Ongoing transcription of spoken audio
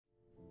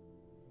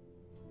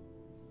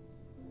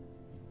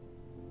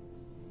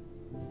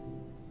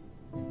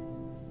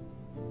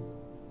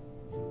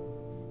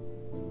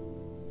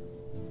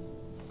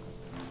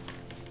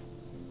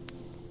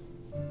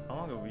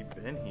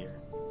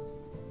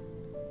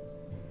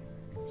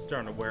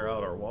starting to wear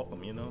out our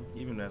welcome, you know?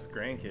 Even as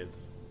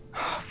grandkids.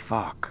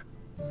 Fuck.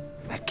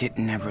 That kid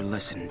never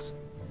listens.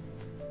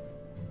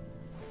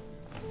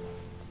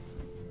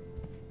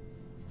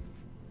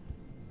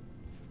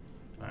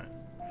 Alright.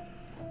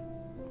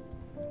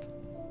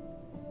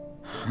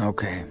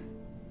 Okay.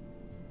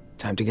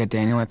 Time to get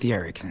Daniel at the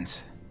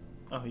Ericksons.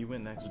 Oh, he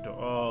went next door.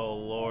 Oh,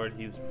 Lord.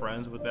 He's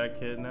friends with that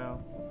kid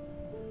now?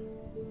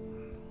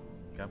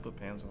 Gotta put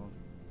pants on.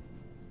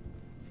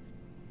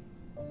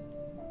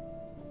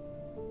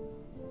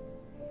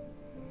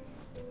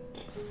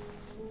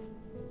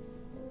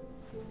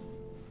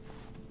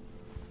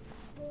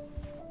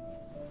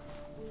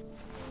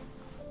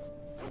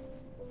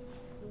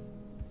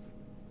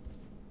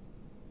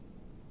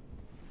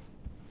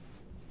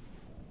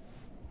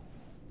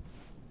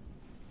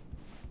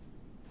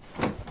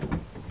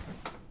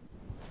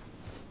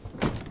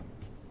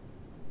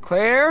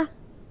 Claire?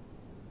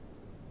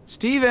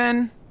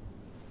 Steven?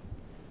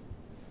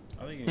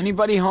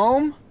 Anybody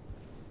home?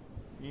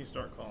 You need to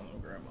start calling them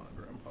grandma and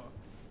grandpa.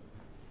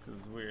 Because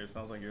it's weird. It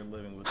sounds like you're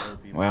living with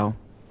old people. Well,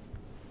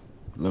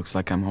 looks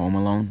like I'm home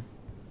alone.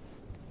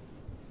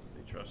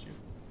 They trust you.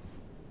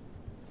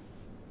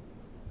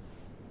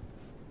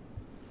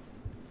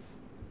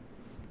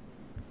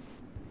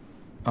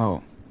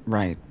 Oh,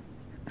 right.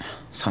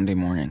 Sunday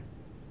morning.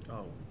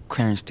 Oh.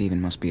 Claire and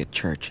Steven must be at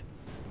church.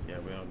 Yeah,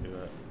 we don't do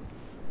that.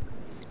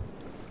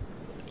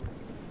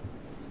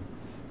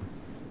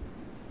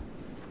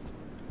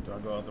 Do I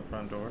go out the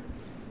front door?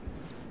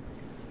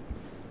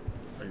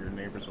 Are your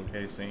neighbors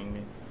okay seeing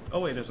me? Oh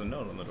wait, there's a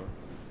note on the door.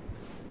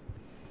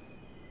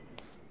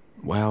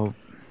 Well,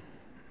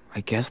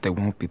 I guess they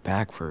won't be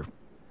back for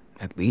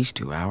at least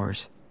 2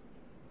 hours.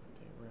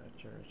 Okay, we're at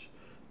church.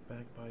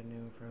 Back by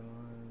noon for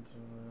lunch.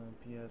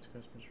 P.S.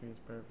 Christmas tree is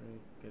perfect.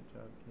 Good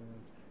job,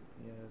 kids.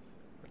 P.S.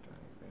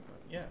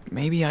 Yeah.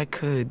 Maybe I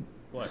could...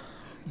 What?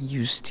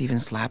 Use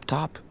Steven's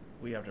laptop?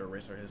 We have to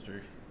erase our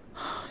history.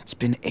 It's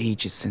been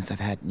ages since I've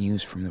had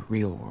news from the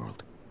real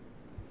world.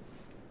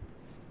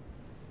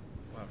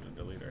 We'll have to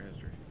delete our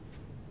history.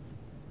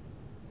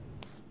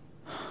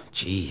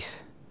 Jeez.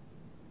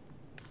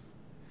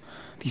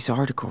 These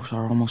articles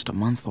are almost a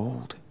month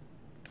old.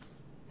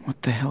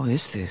 What the hell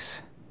is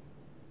this?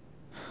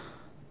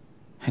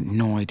 Had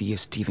no idea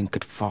Steven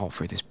could fall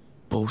for this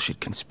bullshit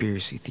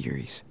conspiracy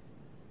theories.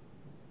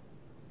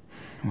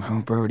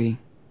 Well, Brody,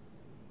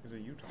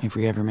 if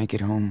we ever make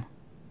it home,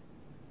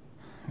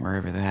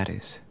 wherever that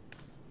is,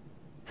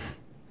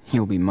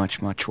 you'll be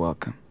much, much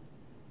welcome.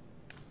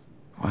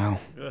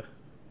 Well, Ugh.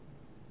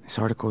 this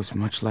article is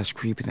much less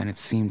creepy than it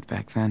seemed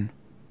back then.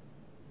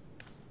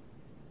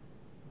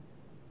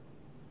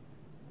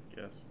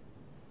 Yes.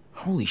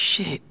 Holy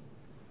shit.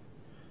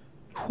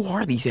 Who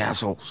are these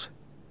assholes?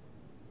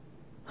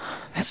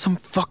 That's some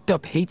fucked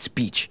up hate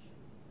speech.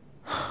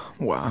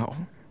 Wow.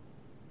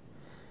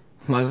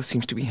 Lila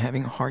seems to be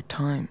having a hard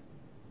time.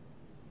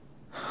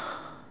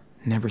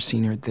 Never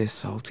seen her this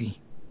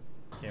salty.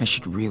 I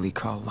should really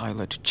call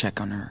Lila to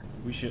check on her.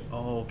 We should.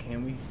 Oh,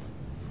 can we?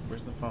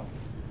 Where's the phone?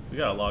 We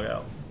gotta log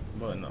out.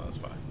 But no, it's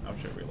fine. I'm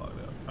sure we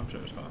logged out. I'm sure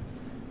it's fine.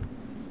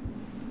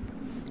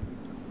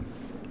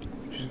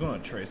 She's gonna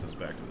trace us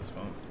back to this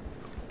phone.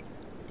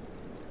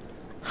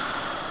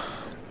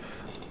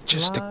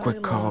 Just a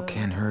quick call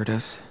can't hurt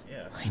us.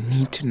 Yeah. I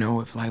need to know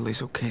if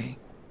Lila's okay.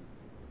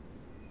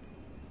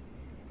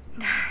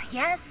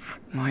 Yes?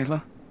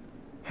 Lila?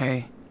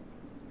 Hey.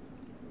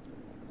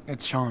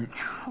 It's Sean.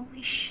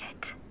 Holy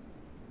shit.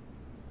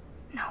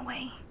 No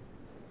way.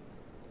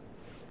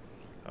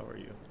 How are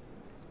you?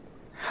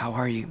 How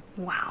are you?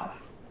 Wow.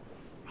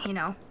 You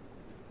know,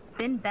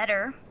 been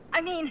better.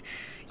 I mean,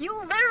 you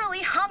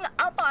literally hung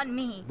up on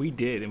me. We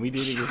did, and we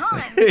didn't even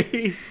Sean,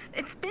 say.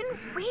 It's been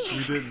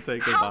weeks. We didn't say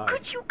goodbye. How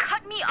could you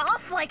cut me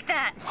off like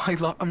that?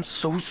 Lila, I'm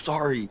so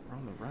sorry. We're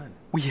on the run.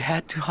 We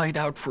had to hide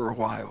out for a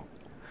while.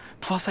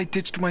 Plus, I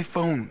ditched my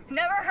phone.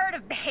 Never heard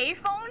of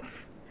payphones?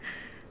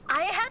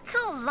 I had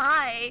to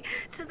lie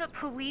to the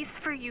police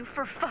for you,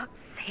 for fuck's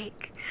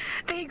sake.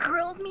 They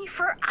grilled me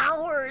for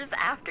hours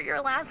after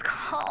your last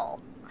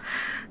call.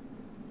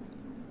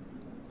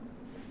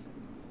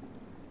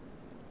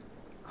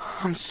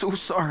 I'm so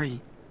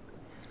sorry.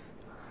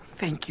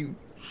 Thank you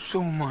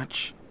so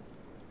much.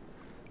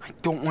 I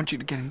don't want you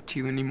to get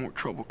into any more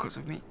trouble because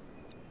of me.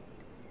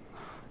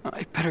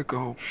 I better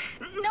go.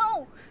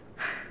 No!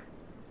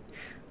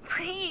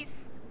 Please,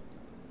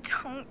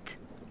 don't.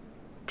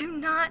 Do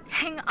not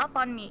hang up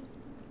on me.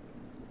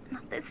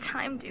 Not this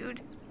time, dude.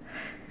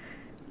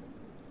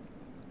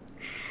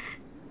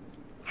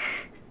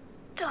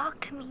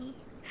 Talk to me.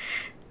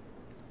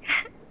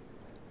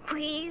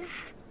 Please.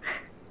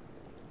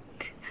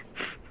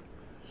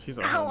 She's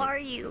a How homie. are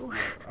you?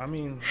 I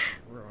mean,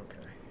 we're okay.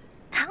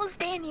 How's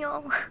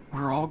Daniel?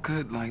 We're all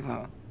good,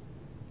 Lila.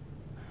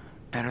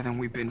 Better than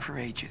we've been for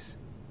ages.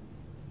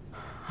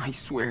 I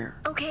swear.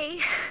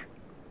 Okay.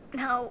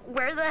 Now,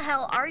 where the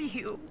hell are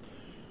you?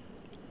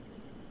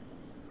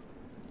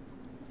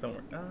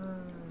 Somewhere.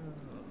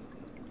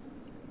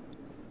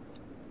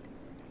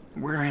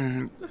 We're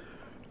in...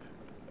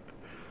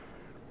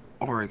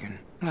 Oregon.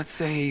 Let's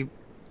say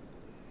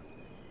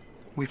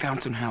we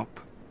found some help.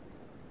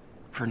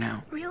 For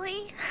now.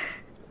 Really?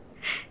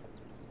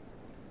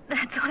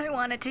 That's what I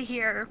wanted to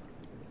hear.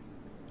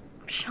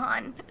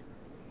 Sean.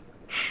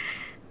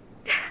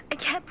 I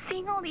kept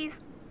seeing all these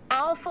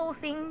awful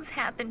things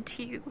happen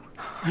to you.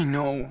 I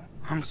know.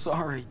 I'm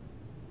sorry.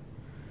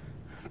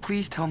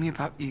 Please tell me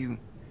about you.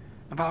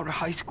 About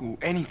high school.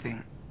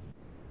 Anything.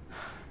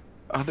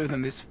 Other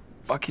than this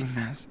fucking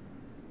mess.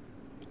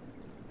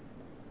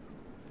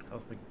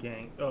 How's the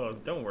gang? Oh,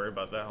 don't worry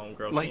about that,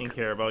 homegirl. Like- She didn't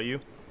care about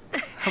you.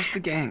 How's the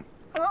gang?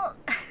 Well,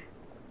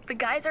 the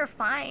guys are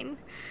fine.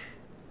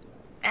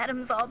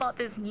 Adam's all about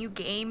this new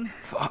game.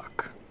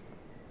 Fuck.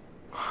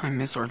 I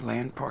miss our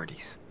LAN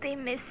parties. They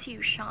miss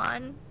you,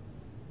 Sean.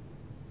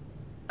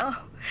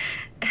 Oh.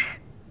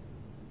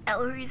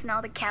 Ellery's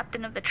now the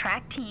captain of the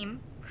track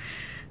team.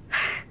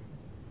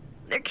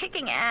 They're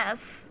kicking ass.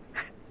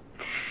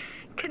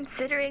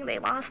 Considering they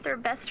lost their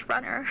best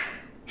runner.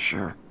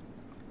 Sure.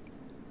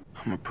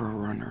 I'm a pro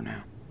runner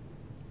now.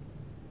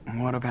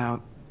 What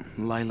about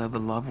Lila the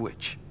Love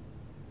Witch?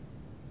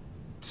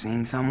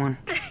 Seeing someone?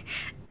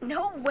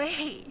 No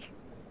way.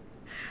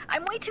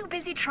 I'm way too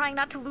busy trying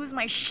not to lose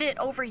my shit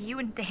over you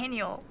and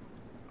Daniel.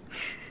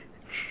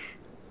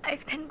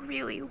 I've been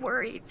really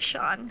worried,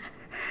 Sean.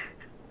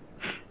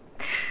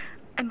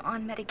 I'm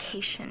on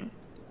medication.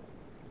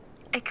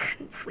 I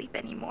couldn't sleep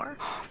anymore.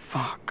 Oh,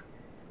 fuck.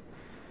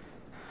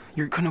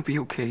 You're gonna be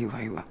okay,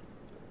 Layla.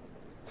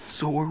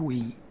 So are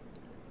we.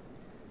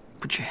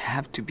 But you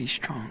have to be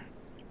strong.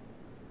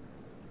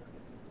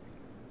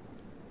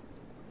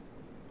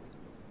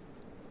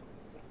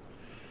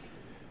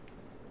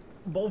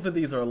 Both of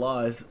these are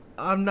lies.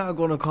 I'm not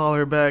gonna call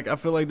her back. I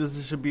feel like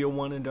this should be a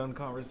one and done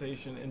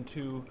conversation. And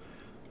two,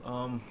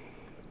 I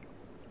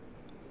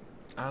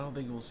don't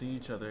think we'll see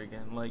each other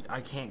again. Like, I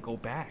can't go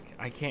back.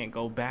 I can't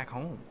go back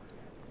home.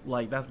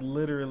 Like, that's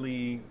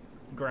literally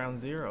ground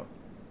zero.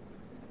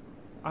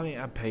 I mean,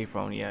 a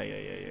payphone. Yeah.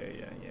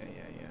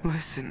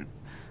 Listen,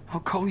 I'll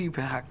call you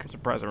back I'm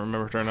surprised I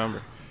remembered her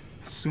number.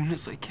 as soon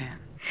as I can.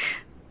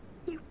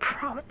 You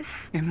promise?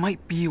 It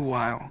might be a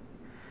while,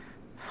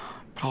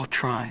 but I'll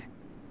try.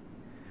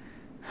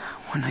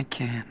 When I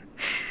can.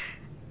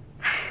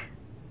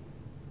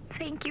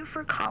 Thank you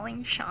for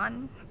calling,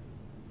 Sean.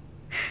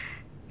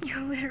 You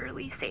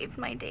literally saved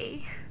my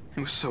day. It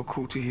was so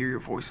cool to hear your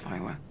voice,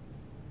 Lila.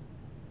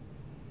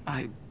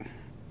 I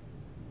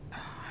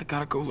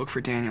gotta go look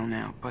for Daniel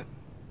now, but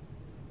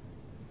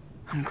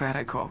I'm glad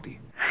I called you.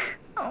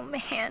 Oh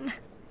man,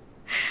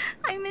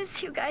 I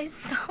miss you guys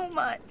so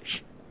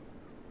much.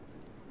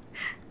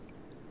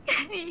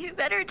 You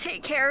better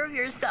take care of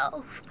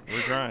yourself.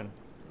 We're trying.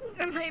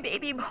 My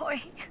baby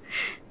boy.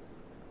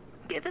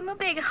 Give him a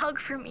big hug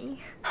for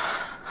me.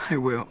 I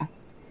will.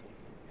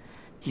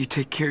 You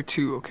take care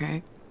too,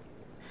 okay?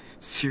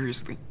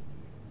 Seriously.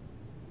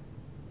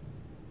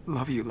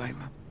 Love you,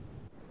 Layla.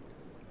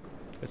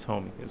 It's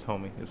homie.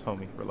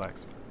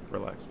 Relax.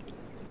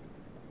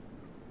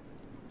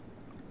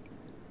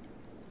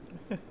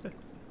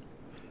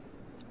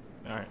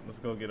 Alright, let's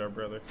go get our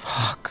brother.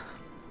 Fuck.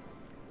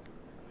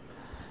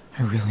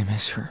 I really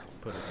miss her.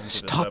 Put it into this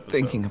Stop episode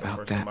thinking before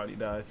about that. Somebody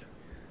dies.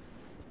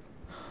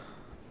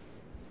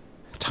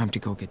 Time to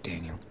go get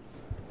Daniel.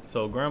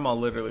 So grandma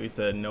literally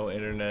said no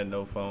internet,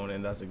 no phone,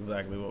 and that's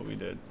exactly what we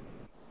did.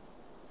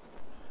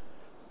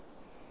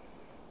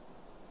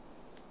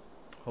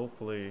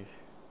 Hopefully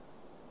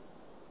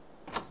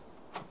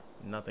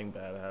nothing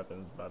bad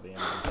happens by the end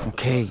of this episode.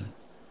 Okay.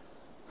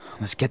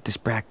 Let's get this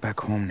brat back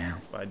home now.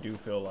 But I do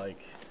feel like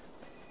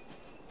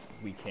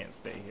we can't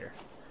stay here.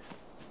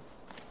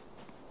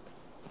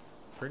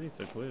 Pretty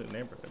secluded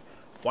neighborhood.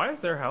 Why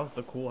is their house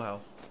the cool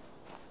house?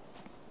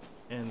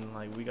 And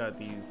like we got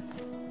these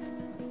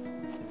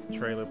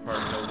trailer park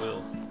no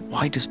wheels.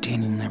 Why does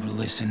Daniel never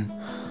listen?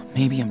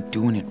 Maybe I'm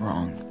doing it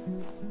wrong.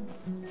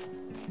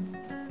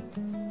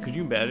 Could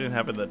you imagine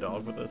having the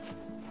dog with us?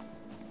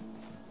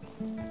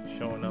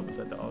 Showing up with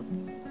the dog.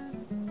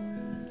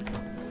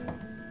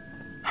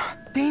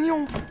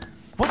 Daniel,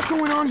 what's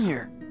going on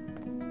here?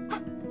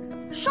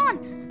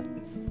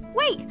 Sean!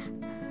 Wait!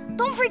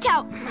 Don't freak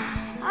out!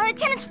 I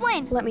can't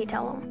explain. Let me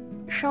tell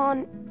him.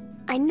 Sean,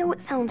 I know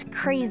it sounds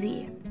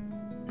crazy,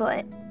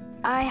 but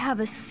I have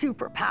a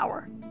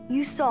superpower.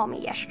 You saw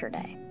me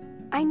yesterday.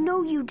 I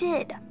know you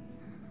did.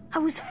 I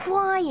was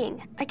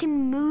flying. I can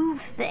move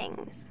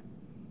things.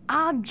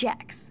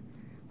 Objects.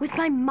 With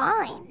my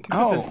mind.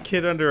 Oh, This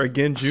kid under a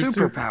genjutsu.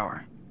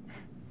 superpower.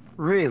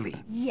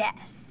 Really?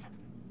 Yes.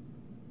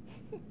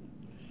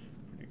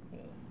 Pretty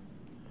cool.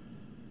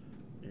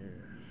 Yeah.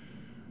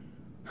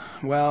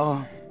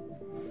 Well,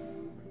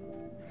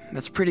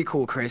 that's pretty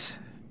cool, Chris.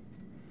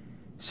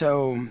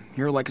 So,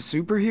 you're like a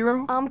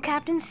superhero? I'm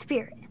Captain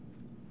Spirit.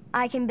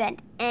 I can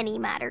bend any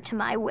matter to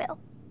my will.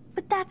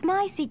 But that's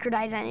my secret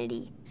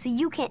identity, so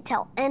you can't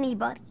tell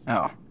anybody.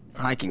 Oh,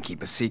 I can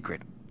keep a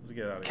secret, Let's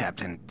get out of here.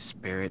 Captain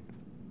Spirit.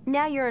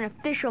 Now you're an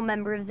official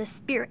member of the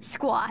Spirit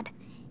Squad.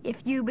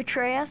 If you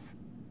betray us,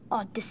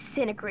 I'll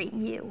disintegrate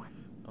you.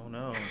 Oh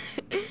no.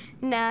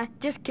 Nah,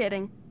 just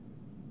kidding.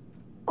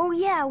 Oh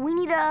yeah, we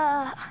need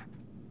a...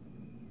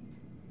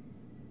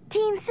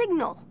 team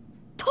signal.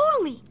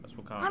 Totally. That's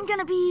Wakanda. I'm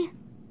gonna be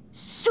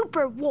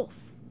Super Wolf.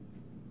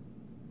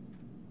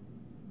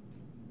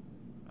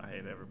 I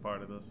hate every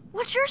part of this.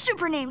 What's your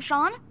super name,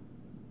 Sean?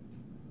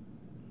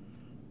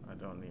 I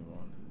don't need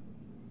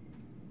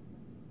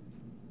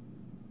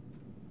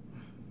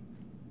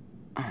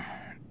one.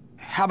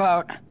 How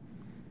about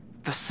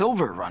the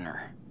Silver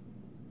Runner?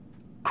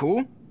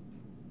 Cool?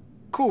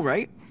 Cool,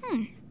 right?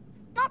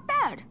 Not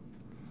bad.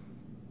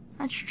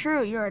 That's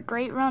true, you're a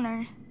great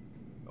runner.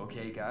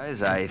 Okay,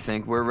 guys, I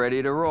think we're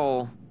ready to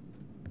roll.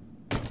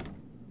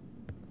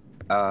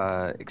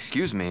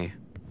 Excuse me.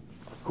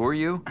 Who are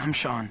you? I'm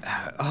Sean.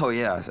 Oh,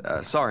 yeah,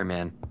 sorry,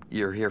 man.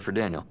 You're here for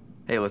Daniel.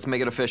 Hey, let's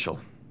make it official.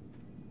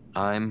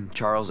 I'm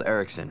Charles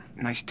Erickson.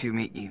 Nice to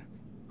meet you.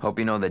 Hope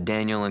you know that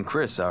Daniel and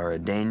Chris are a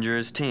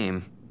dangerous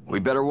team. We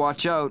better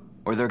watch out,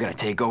 or they're gonna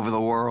take over the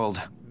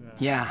world.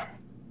 Yeah.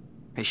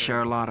 They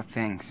share a lot of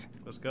things.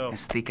 Let's go.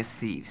 As thick as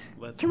thieves.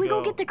 Let's Can we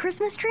go get the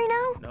Christmas tree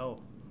now?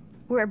 No.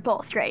 We're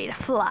both ready to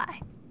fly.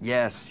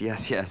 Yes.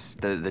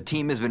 The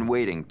team has been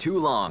waiting too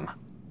long.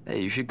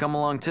 Hey, you should come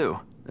along too.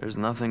 There's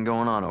nothing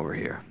going on over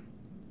here.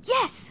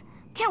 Yes!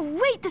 Can't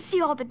wait to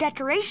see all the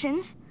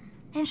decorations.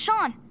 And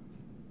Sean,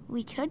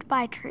 we could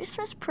buy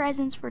Christmas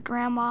presents for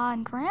Grandma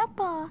and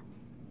Grandpa.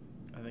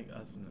 I think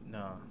us.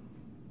 No.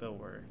 They'll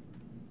worry.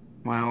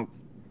 Well,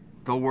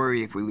 they'll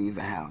worry if we leave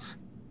the house.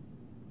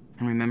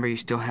 And remember, you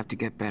still have to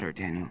get better,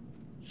 Daniel.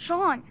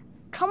 Sean,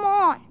 come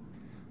on.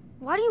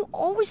 Why do you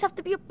always have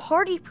to be a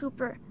party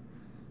pooper?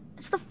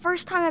 It's the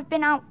first time I've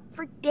been out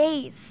for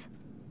days.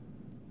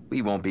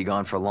 We won't be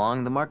gone for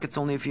long. The market's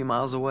only a few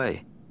miles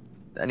away.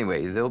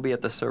 Anyway, they'll be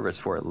at the service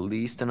for at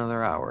least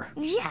another hour.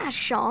 Yeah,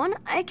 Sean,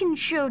 I can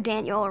show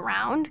Daniel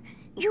around.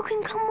 You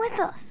can come with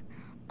us.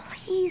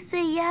 Please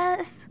say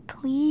yes.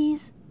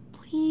 Please,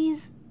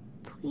 please,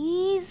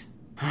 please.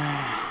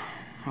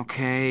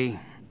 Okay,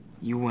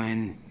 you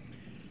win.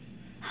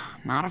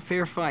 Not a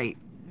fair fight.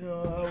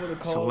 No, I would have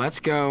called. So let's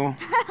go.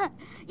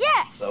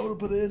 Yes! I would have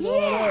put in.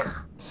 Yeah!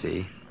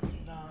 See?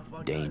 Nah,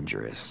 fuck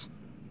Dangerous.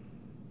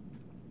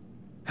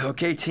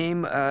 Okay,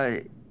 team,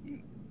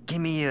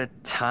 give me a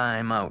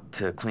time out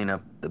to clean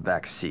up the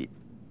back seat.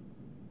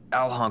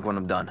 I'll honk when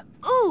I'm done.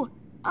 Ooh,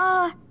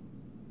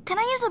 can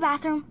I use the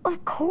bathroom?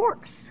 Of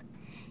course.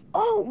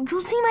 Oh,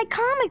 you'll see my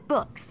comic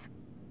books.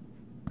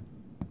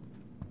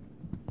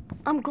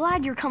 I'm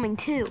glad you're coming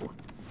too.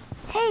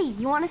 Hey,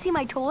 you want to see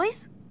my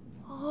toys?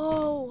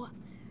 Oh,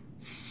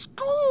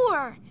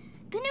 score!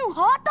 The new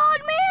hot dog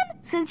man?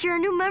 Since you're a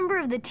new member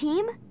of the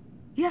team,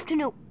 you have to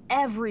know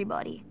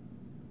everybody.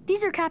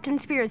 These are Captain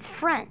Spirit's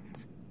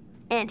friends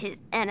and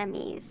his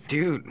enemies.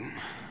 Dude,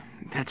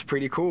 that's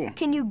pretty cool.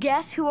 Can you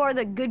guess who are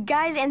the good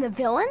guys and the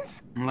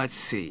villains? Let's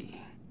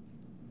see.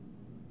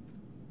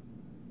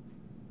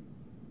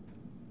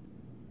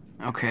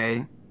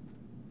 Okay.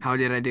 How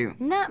did I do?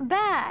 Not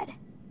bad.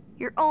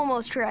 You're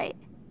almost right.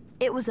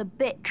 It was a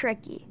bit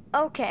tricky.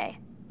 Okay,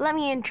 let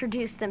me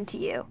introduce them to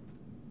you.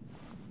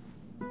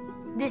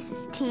 This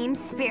is Team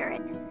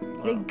Spirit,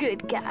 the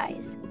good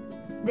guys.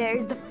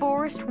 There's the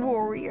Forest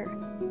Warrior,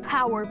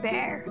 Power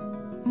Bear,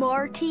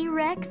 Marty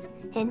Rex,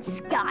 and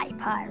Sky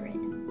Pirate.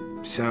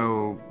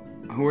 So,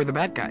 who are the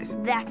bad guys?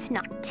 That's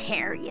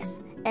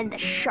Noctarius and the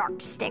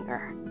Shark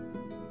Stinger.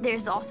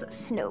 There's also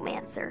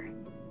Snowmancer,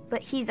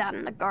 but he's out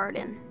in the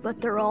garden.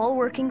 But they're all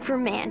working for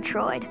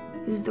Mantroid,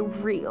 who's the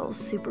real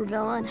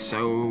supervillain.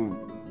 So,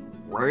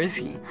 where is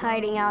he?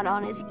 Hiding out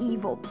on his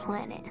evil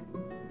planet,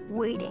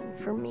 waiting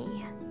for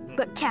me.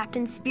 But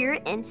Captain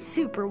Spirit and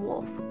Super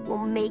Wolf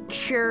will make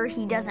sure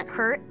he doesn't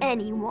hurt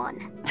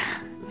anyone.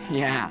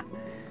 Yeah,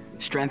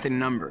 strength in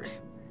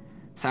numbers.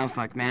 Sounds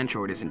like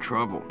Mantroid is in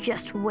trouble.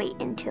 Just wait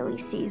until he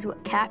sees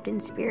what Captain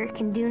Spirit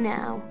can do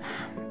now.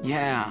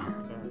 Yeah,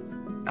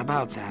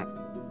 about that.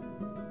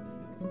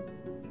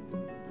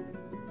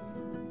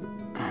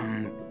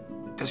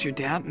 Does your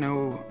dad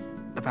know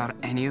about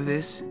any of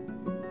this?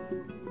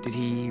 Did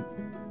he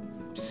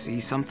see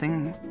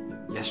something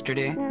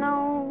yesterday?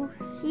 No,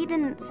 he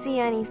didn't see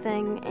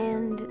anything,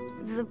 and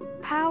the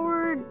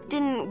power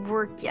didn't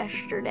work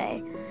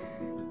yesterday.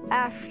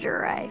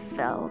 After I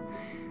fell.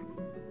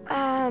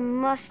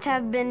 Must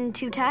have been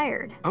too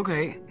tired.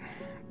 Okay,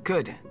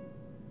 good.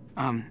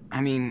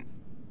 I mean,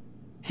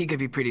 he could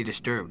be pretty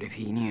disturbed if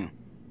he knew.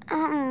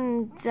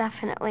 I'm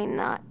definitely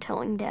not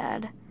telling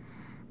Dad.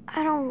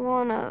 I don't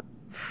want to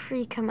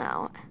freak him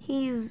out.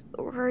 He's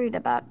worried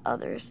about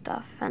other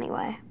stuff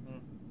anyway.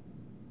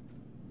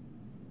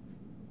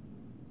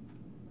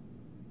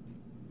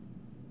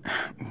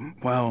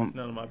 Well, It's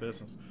none of my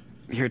business.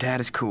 your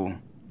dad is cool.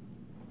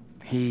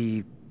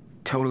 He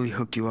totally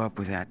hooked you up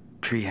with that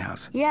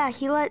treehouse. Yeah,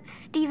 he let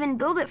Steven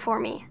build it for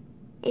me.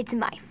 It's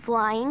my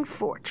flying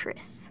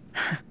fortress.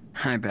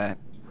 I bet.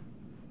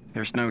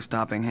 There's no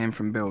stopping him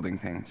from building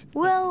things.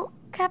 Well,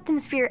 Captain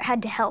Spirit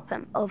had to help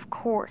him, of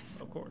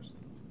course. Of course.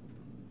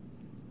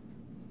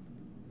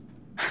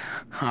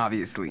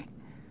 Obviously.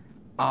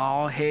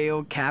 All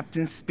hail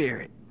Captain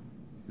Spirit.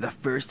 The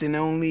first and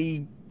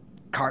only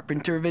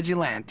carpenter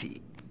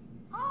vigilante.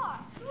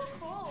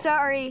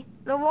 Sorry,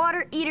 the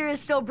water eater is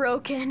still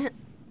broken.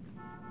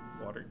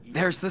 Water.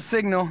 There's the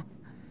signal.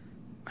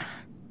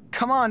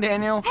 Come on,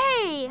 Daniel.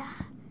 Hey!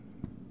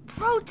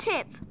 Pro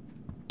tip.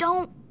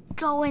 Don't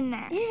go in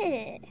there.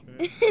 Yeah.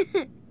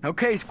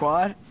 Okay,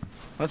 squad.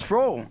 Let's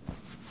roll.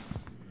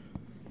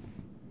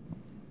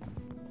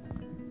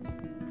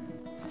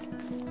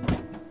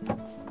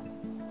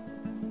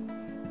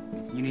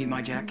 You need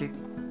my jacket?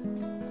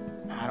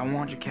 I don't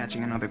want you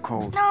catching another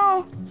cold.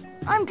 No,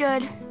 I'm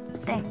good.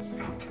 Thanks.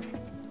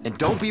 And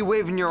don't be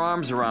waving your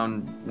arms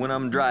around when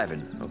I'm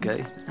driving,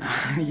 okay?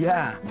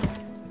 Yeah.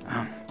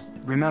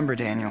 Remember,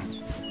 Daniel,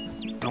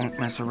 don't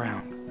mess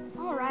around.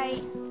 All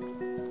right.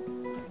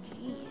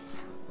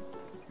 Jeez.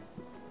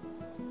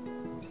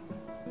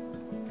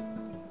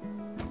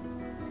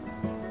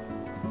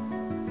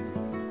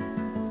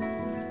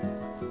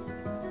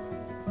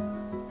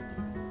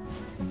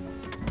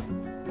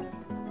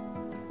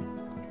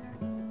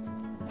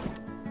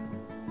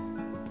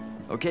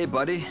 Okay,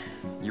 buddy.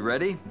 You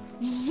ready?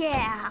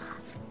 Yeah.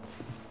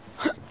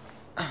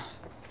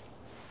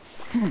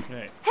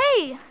 Hey.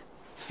 Hey!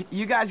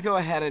 You guys go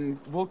ahead and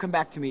we'll come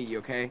back to meet you,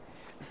 okay?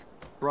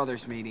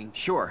 Brothers meeting.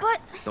 Sure.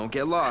 But- Don't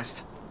get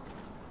lost.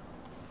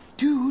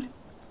 Dude,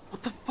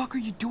 what the fuck are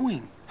you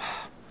doing?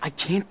 I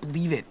can't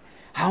believe it.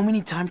 How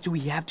many times do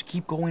we have to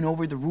keep going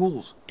over the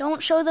rules?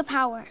 Don't show the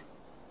power.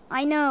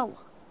 I know.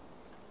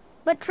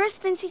 But Chris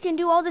thinks he can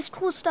do all this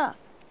cool stuff.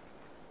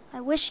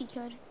 I wish he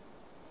could.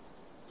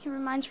 He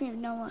reminds me of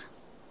Noah.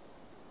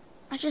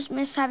 I just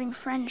miss having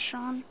friends,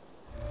 Sean.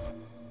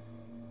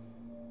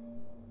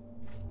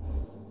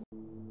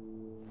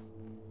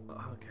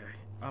 Okay.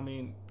 I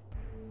mean,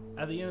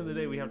 at the end of the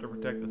day, we have to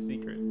protect the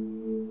secret.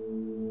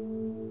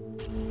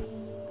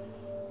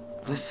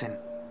 Listen,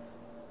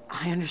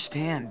 I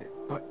understand,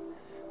 but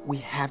we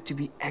have to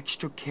be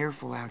extra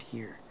careful out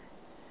here.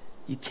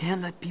 You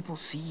can't let people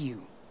see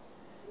you.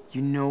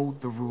 You know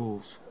the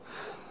rules.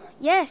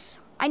 Yes,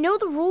 I know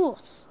the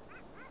rules.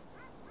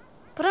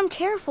 But I'm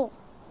careful.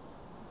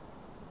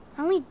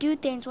 I only do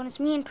things when it's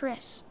me and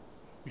Chris.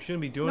 You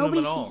shouldn't be doing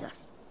Nobody them at all. sees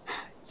us.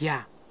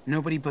 Yeah,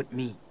 nobody but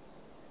me.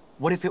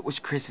 What if it was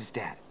Chris's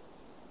dad?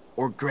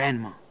 Or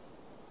grandma?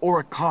 Or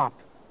a cop?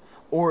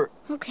 Or...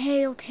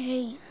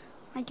 Okay.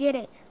 I get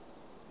it.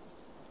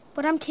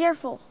 But I'm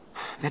careful.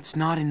 That's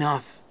not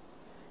enough.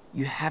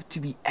 You have to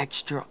be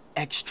extra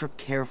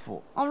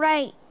careful. All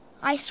right.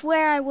 I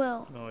swear I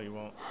will. No, you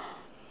won't.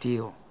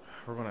 Deal.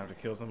 We're gonna have to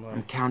kill somebody.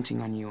 I'm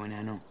counting on you,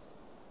 Anano.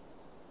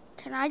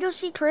 Can I go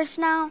see Chris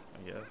now?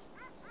 I guess.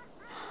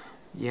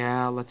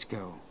 Yeah, let's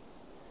go.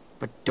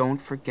 But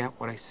don't forget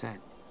what I said.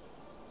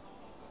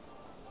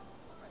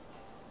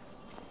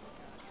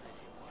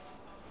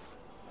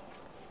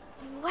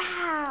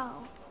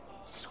 Wow.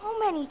 So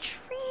many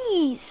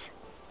trees.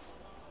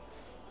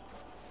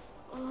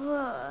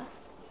 Ugh.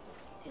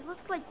 They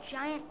look like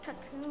giant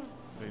cocoons.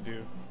 They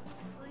do.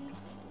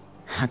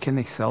 How can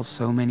they sell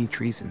so many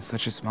trees in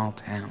such a small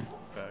town?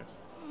 Facts.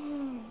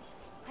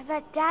 I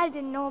bet Dad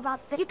didn't know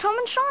about this. You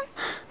coming, Sean?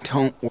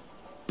 Don't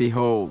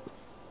behold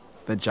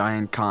the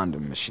giant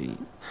condom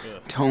machine. Yeah.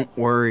 Don't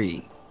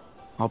worry.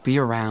 I'll be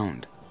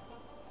around.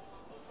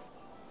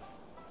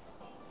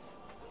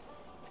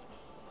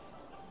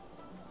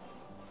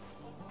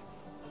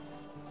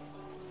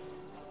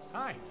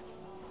 Hi.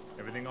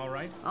 Everything all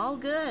right? All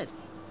good.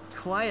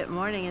 Quiet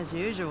morning as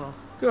usual.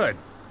 Good.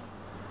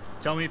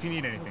 Tell me if you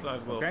need anything. It's a nice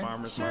little Okay?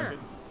 farmer's Sure. market.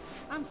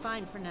 I'm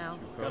fine for now.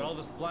 Got all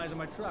the supplies in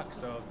my truck,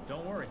 so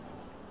don't worry.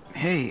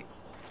 Hey.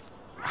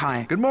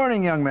 Hi. Good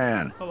morning, young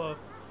man. Hello.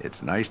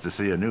 It's nice to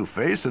see a new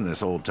face in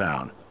this old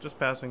town. Just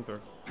passing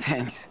through.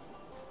 Thanks.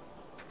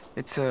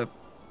 It's a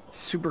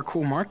super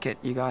cool market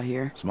you got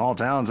here. Small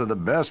towns are the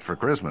best for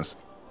Christmas.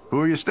 Who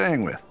are you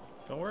staying with?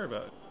 Don't worry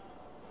about it.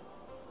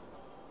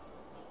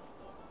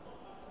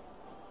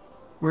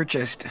 We're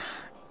just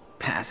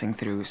passing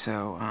through,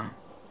 so,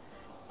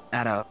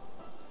 at a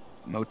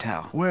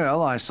motel.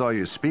 Well, I saw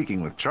you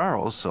speaking with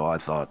Charles, so I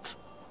thought...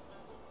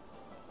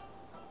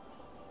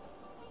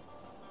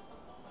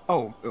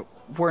 Oh,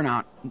 we're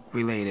not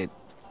related.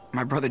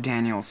 My brother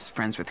Daniel's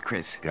friends with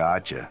Chris.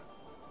 Gotcha.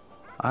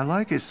 I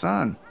like his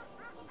son.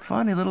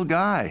 Funny little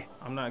guy,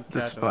 I'm not catching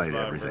despite this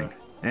vibe, everything.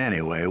 bro.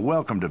 Anyway,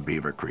 welcome to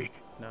Beaver Creek.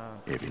 Nah,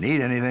 If you need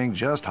anything,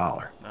 just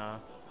holler. nah.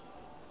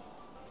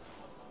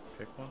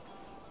 Pick one.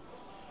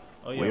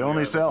 Oh, yeah, We are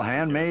only sell looking for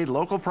handmade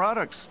local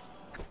products.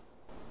 kids.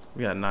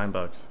 We got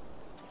 $9.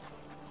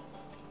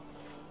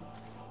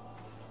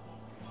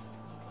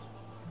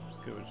 It's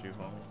good with you,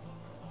 homie.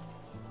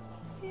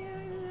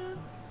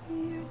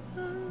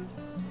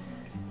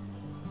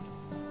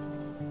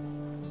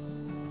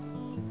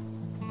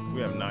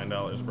 We have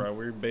 $9, bro.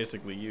 We're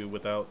basically you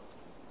without.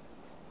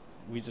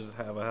 We just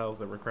have a house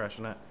that we're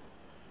crashing at.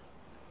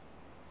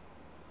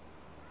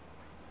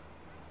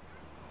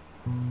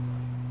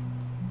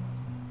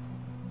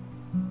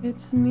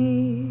 It's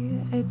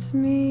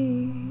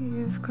me,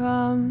 you've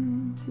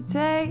come to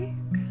take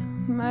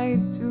my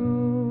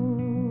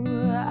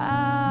duality.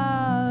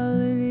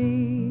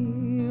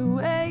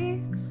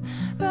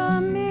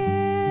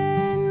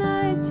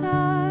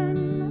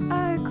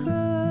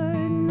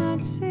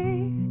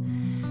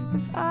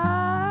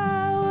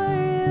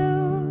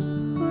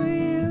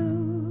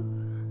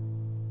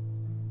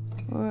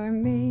 or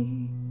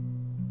me.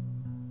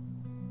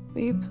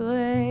 We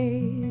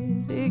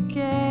played a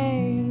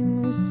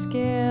game with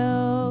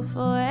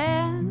skillful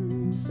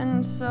ends,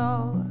 and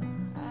so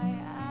I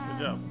asked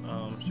Good job.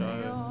 Shot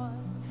it. your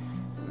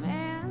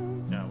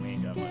demands. No, we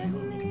ain't got money, Give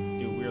homie. me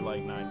Dude, we're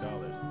like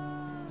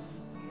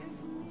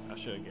 $9. I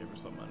should have gave her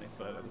some money,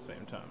 but at the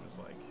same time, it's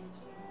like.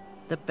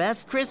 The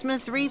best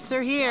Christmas wreaths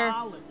are here.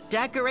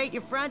 Decorate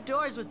your front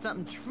doors with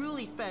something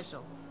truly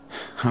special.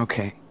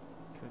 Okay.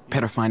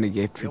 Better find a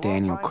gift for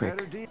Daniel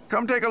quick.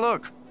 Come take a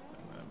look. $9.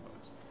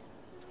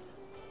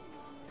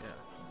 Yeah,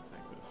 let's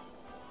take this.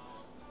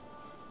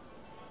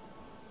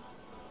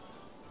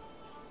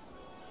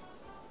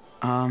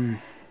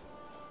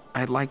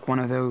 I'd like one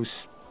of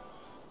those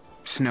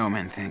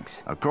snowman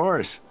things. Of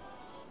course.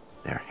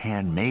 They're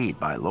handmade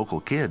by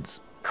local kids.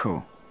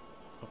 Cool.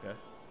 Okay.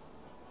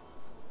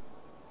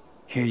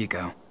 Here you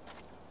go.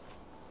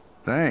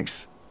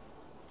 Thanks.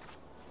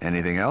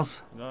 Anything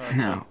else? No, that's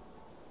No.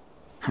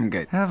 I'm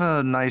good. Have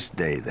a nice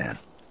day then.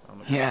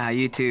 Yeah,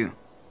 you too.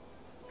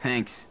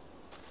 Thanks.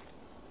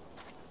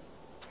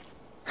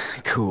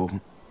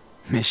 Cool.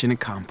 Mission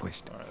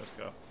accomplished. All right, let's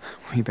go.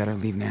 We better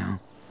leave now,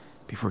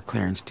 before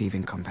Claire and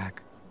Steven come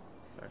back.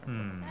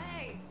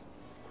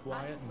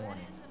 Quiet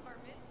morning.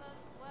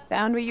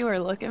 Found what you were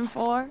looking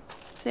for,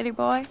 city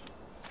boy?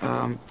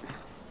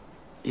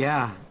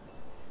 Yeah.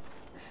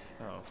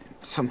 Oh,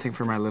 Something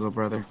for my little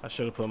brother. I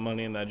should have put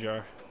money in that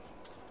jar.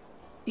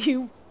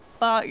 You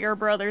bought your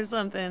brother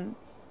something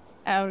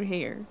out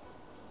here.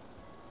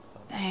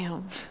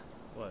 Damn.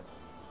 What?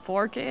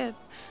 Poor kid.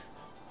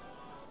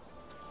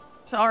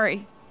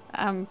 Sorry.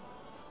 I'm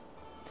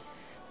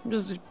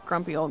just a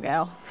grumpy old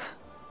gal.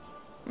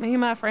 Me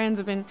and my friends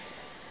have been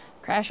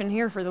crashing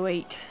here for the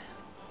week.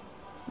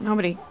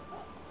 Nobody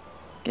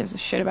gives a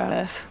shit about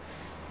us.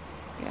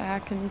 Yeah, I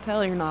can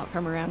tell you're not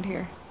from around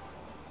here.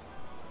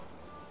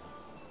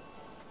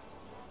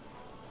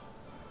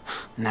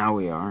 Now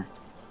we are.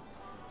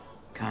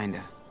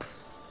 Kinda.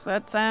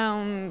 That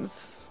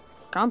sounds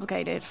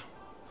complicated.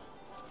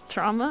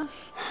 Trauma?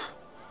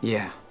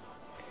 Yeah.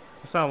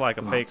 It sounds like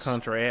a fake Lots.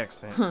 country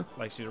accent.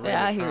 Like she's really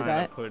Yeah, I hear trying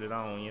that. to put it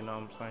on, you know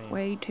what I'm saying?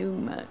 Way too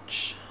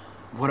much.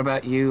 What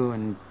about you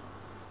and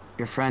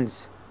your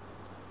friends?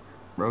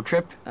 Road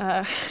trip?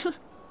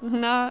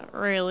 Not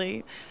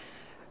really.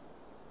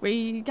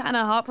 We kind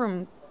of hop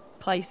from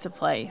place to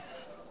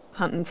place,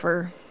 hunting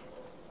for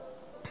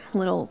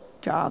little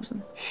jobs.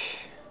 And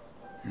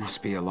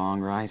Must be a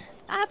long ride.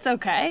 that's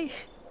okay.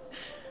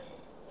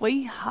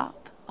 We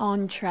hop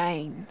on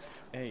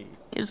trains. Hey,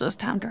 Gives us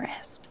time to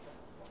rest.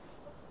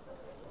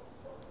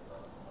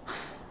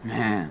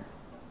 Man.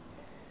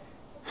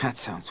 That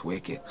sounds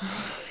wicked.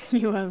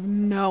 You have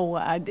no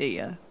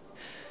idea.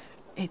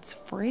 It's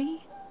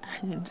free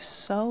and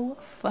so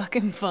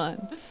fucking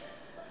fun.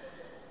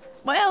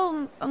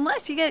 Well,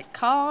 unless you get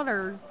caught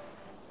or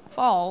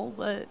fall,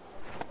 but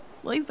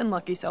we've been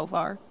lucky so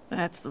far.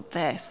 That's the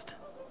best.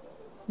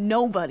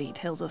 Nobody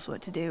tells us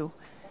what to do.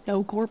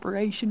 No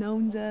corporation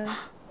owns us.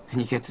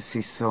 And you get to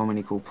see so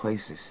many cool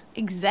places.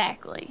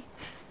 Exactly.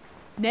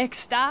 Next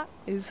stop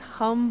is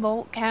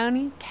Humboldt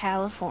County,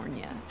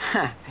 California.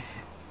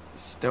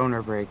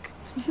 Stoner break.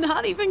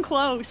 Not even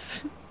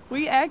close.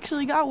 We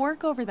actually got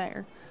work over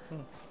there.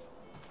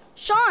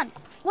 Sean,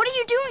 what are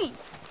you doing?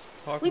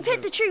 talking We've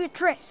hit the tree with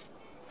Chris.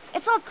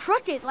 It's all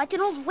crooked like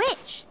an old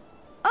witch.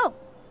 Oh,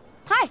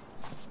 hi.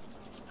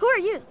 Who are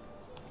you?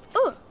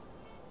 Ooh,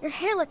 your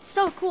hair looks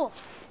so cool.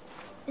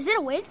 Is it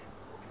a wig?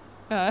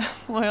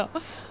 Well,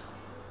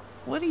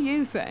 what do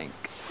you think?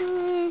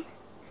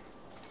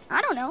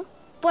 I don't know,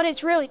 but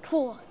it's really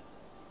cool.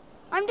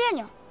 I'm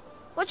Daniel.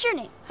 What's your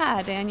name?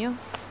 Hi, Daniel.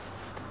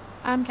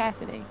 I'm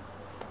Cassidy.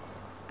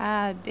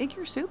 I dig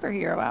your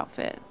superhero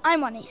outfit.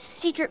 I'm on a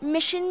secret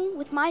mission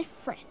with my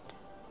friend.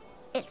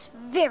 It's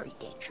very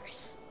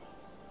dangerous.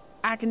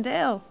 I can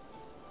tell.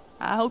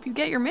 I hope you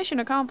get your mission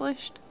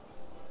accomplished.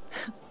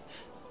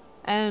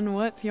 And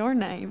what's your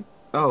name?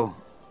 Oh,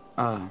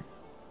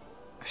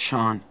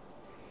 Sean.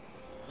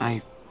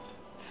 I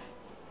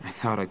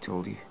thought I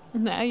told you.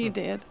 Now you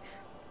did.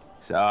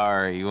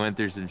 Sorry, you went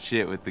through some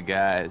shit with the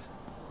guys.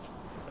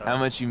 How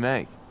much you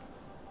make?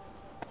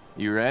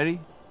 You ready?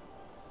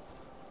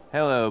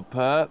 Hello,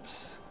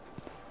 pups.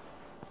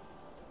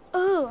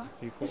 Ooh, Is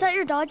he cool? is that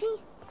your doggy?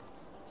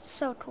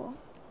 So cool.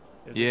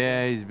 Is he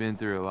Yeah, he's been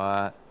through a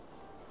lot.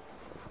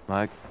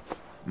 Like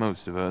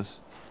most of us.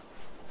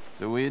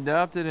 So we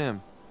adopted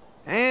him.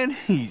 And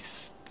he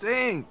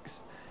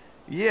stinks.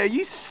 Yeah,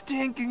 you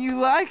stink and you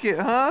like it,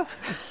 huh?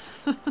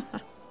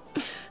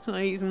 Well,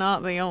 he's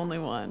not the only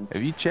one.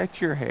 Have you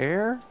checked your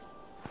hair?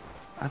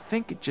 I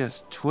think it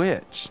just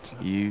twitched.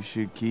 You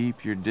should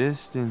keep your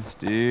distance,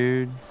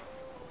 dude.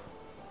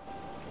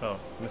 Oh,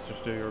 Mr.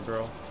 Steal Your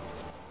Girl.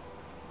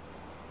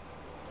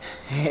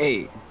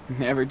 Hey,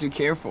 never too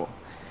careful.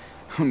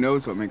 Who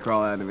knows what may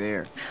crawl out of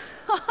there?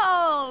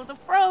 Oh, the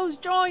pros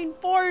join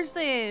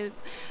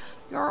forces.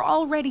 You're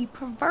already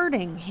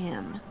perverting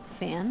him,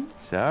 Finn.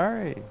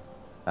 Sorry.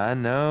 I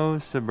know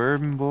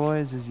suburban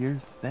boys is your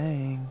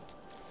thing.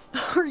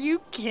 Are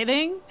you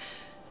kidding?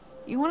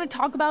 You want to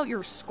talk about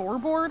your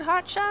scoreboard,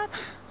 hotshot?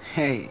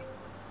 Hey,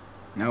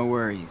 no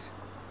worries.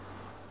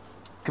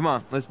 Come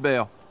on, let's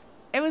bail.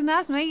 It was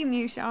nice meeting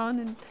you, Sean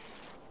and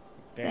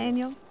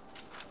Daniel.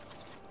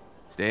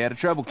 Stay out of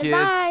trouble, kids.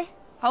 Goodbye.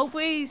 Hope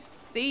we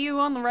see you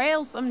on the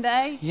rails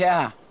someday.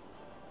 Yeah.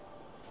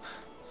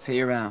 See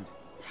you around.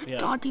 Yeah.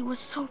 Doggy was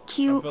so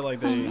cute. I feel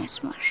like I they-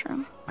 miss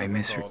Mushroom. I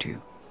miss her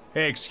too.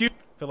 Hey, excuse.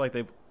 I feel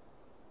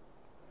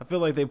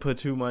like they put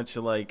too much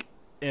like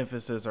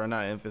emphasis, or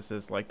not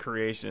emphasis, like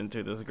creation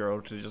to this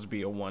girl to just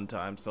be a one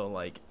time. So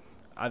like,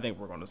 I think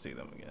we're gonna see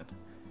them again.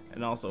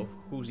 And also,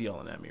 who's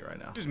yelling at me right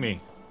now? Excuse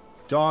me.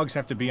 Dogs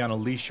have to be on a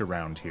leash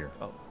around here.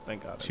 Oh,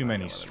 thank God. Too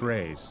many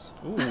strays.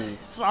 Ooh.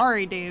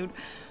 Sorry, dude.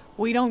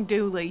 We don't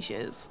do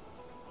leashes.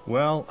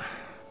 Well,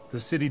 the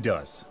city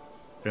does.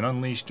 An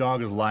unleashed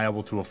dog is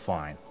liable to a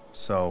fine.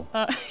 So,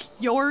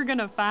 You're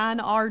gonna fine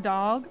our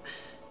dog?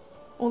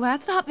 Well,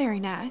 that's not very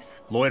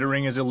nice.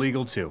 loitering is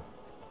illegal too.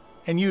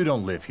 And you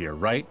don't live here,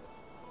 right?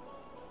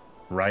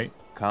 Right?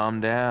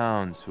 Calm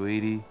down,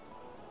 sweetie.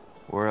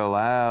 We're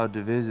allowed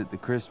to visit the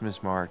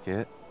Christmas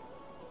market.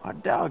 Our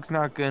dog's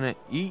not gonna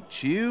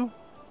eat you.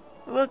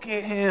 Look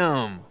at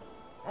him.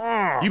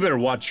 You better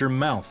watch your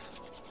mouth.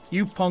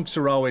 You punks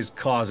are always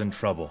causing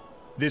trouble.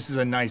 This is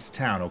a nice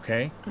town,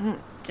 okay?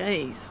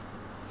 Jeez.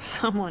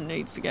 Someone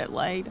needs to get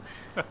laid.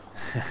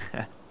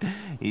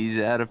 He's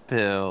out of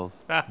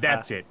pills.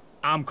 That's it.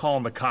 I'm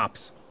calling the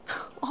cops.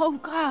 Oh,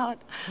 God.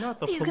 Not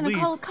the He's gonna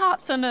call the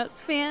cops on us,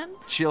 Finn.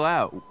 Chill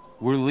out.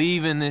 We're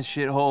leaving this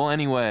shithole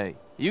anyway.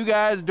 You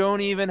guys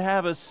don't even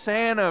have a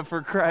Santa,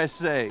 for Christ's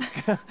sake.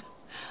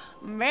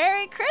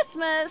 Merry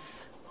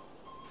Christmas.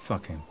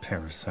 Fucking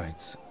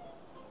parasites.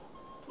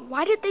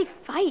 Why did they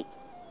fight?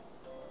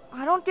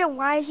 I don't get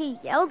why he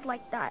yelled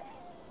like that.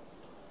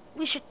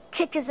 We should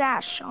kick his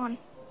ass, Sean.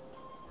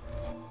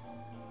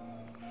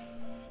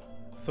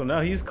 So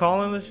now he's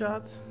calling the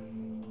shots?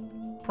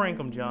 Prank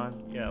him,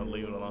 John. Yeah,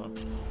 leave it alone.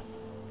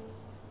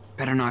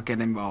 Better not get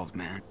involved,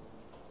 man.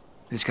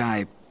 This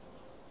guy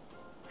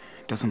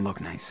doesn't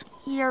look nice.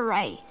 You're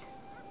right.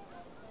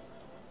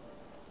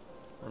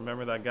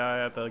 Remember that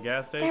guy at the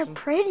gas station? They're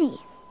pretty.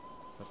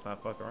 Let's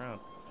not fuck around.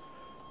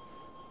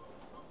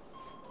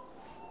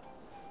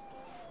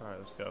 Alright,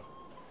 let's go.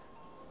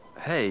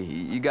 Hey,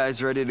 you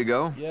guys ready to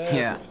go?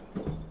 Yeah.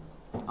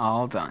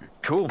 All done.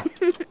 Cool.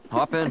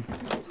 Hop in.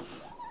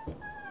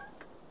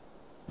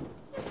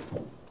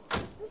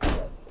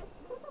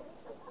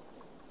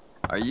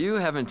 Are you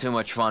having too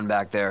much fun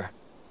back there?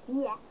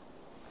 Yeah.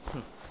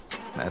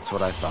 That's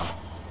what I thought.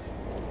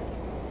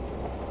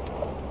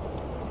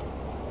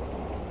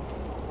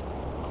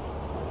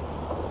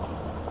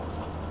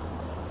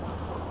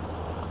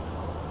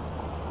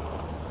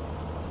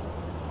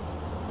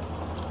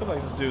 I feel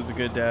like this dude's a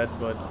good dad,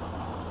 but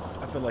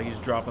I feel like he's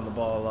dropping the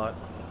ball a lot.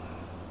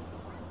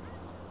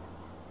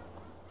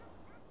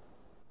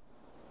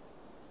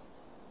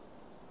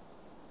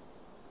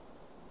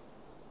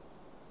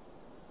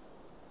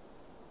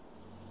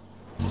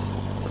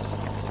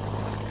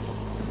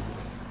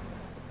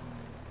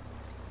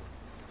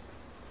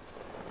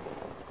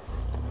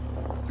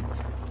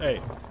 Hey.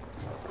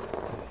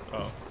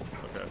 Oh,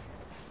 okay.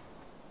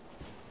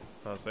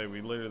 I'll say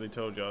we literally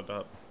told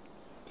y'all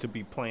to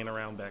be playing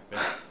around back there.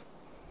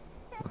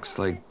 Looks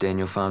like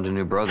Daniel found a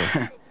new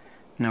brother.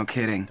 No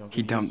kidding.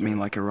 He dumped me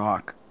like a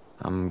rock.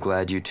 I'm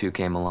glad you two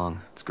came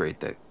along. It's great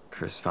that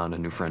Chris found a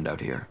new friend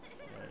out here.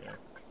 Yeah.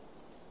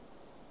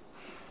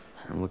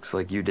 It looks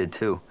like you did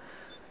too.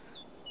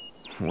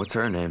 What's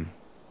her name?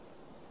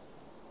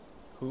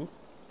 Who?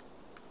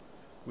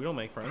 We don't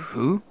make friends.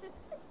 Who?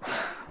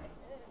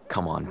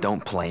 Come on,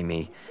 don't play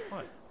me.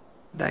 What?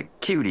 That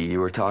cutie you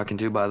were talking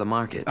to by the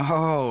market.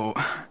 Oh,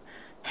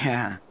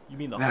 yeah. You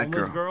mean the that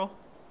homeless girl?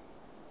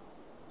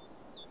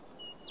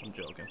 I'm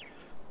joking.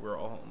 We're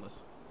all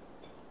homeless.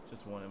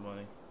 Just wanted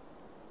money.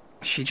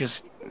 She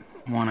just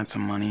wanted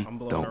some money. I'm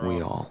blowing Don't her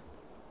we off. all?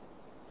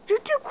 You're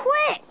too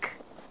quick.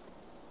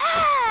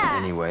 Ah!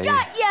 Anyway,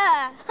 Got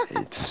ya!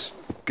 it's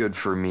good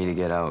for me to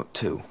get out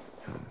too.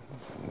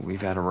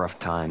 We've had a rough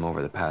time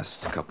over the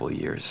past couple of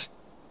years.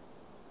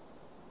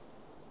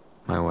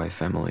 My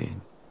wife, Emily,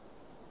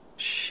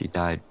 she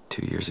died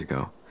 2 years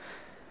ago.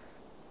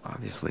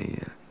 Obviously,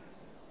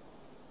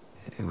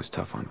 it was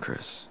tough on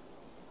Chris.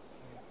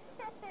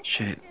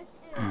 Shit.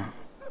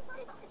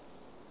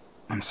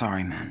 I'm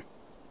sorry, man.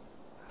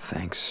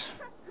 Thanks.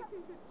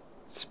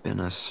 It's been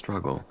a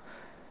struggle.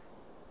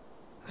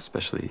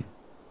 Especially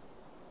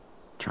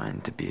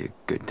trying to be a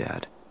good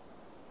dad.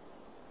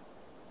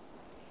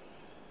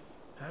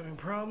 Having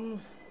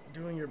problems?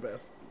 Doing your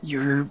best.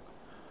 You're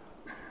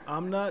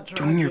I'm not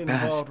trying doing to your get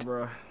best. involved,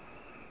 bro.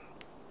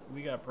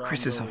 We got problems.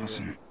 Chris is over here.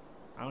 awesome.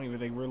 I don't even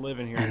think we're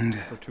living here And-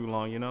 for too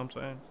long, you know what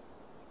I'm saying?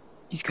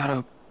 He's got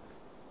a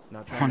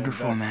Not trying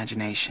wonderful to invest.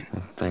 imagination.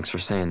 Thanks for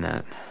saying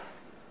that.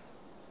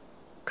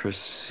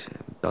 Chris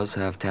does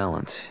have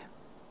talent.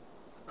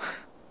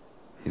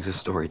 He's a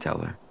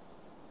storyteller.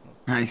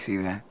 I see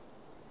that.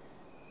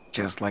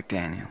 Just like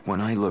Daniel.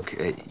 When I look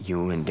at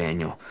you and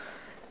Daniel,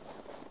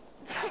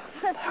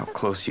 how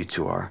close you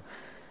two are,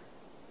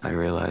 I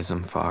realize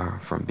I'm far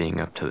from being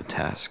up to the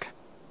task.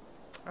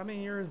 I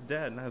mean, you're his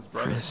dad, not his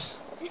brother. Chris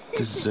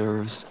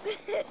deserves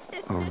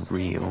a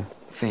real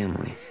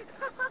family.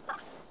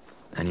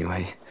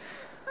 Anyway,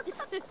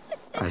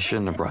 I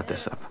shouldn't have brought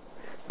this up,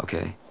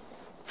 okay?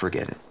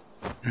 Forget it.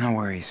 No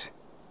worries.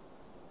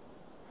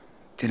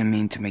 Didn't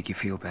mean to make you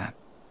feel bad.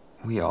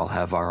 We all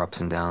have our ups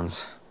and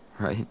downs,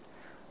 right?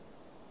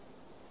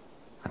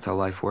 That's how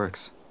life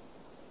works.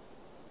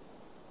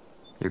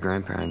 Your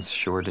grandparents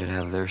sure did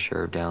have their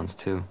share of downs,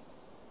 too.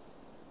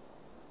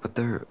 But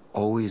they're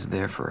always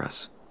there for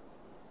us.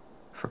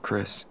 For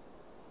Chris.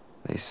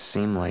 They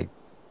seem like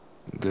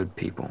good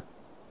people.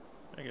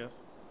 I guess.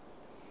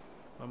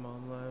 My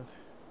mom left.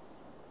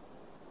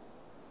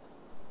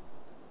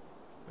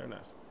 They're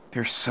nice.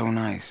 They're so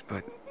nice,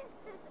 but...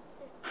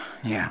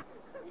 yeah,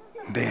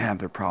 they have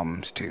their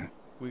problems, too.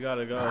 We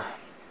gotta go.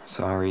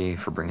 Sorry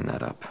for bringing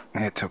that up.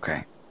 It's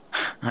okay.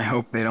 I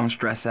hope they don't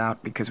stress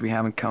out because we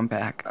haven't come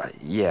back.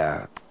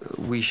 Yeah,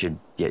 we should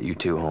get you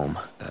two home.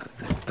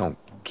 Don't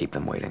keep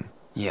them waiting.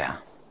 Yeah.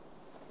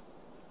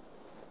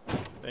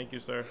 Thank you,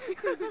 sir.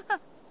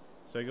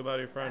 Say goodbye to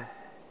your friend.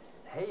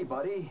 Hey,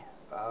 buddy.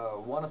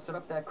 Want to set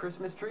up that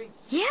Christmas tree?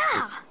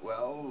 Yeah!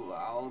 Well,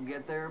 I'll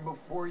get there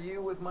before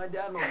you with my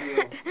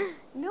dadmobile.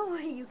 No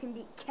way you can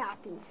beat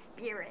Captain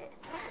Spirit.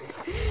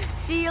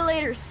 See you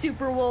later,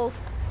 Super Wolf.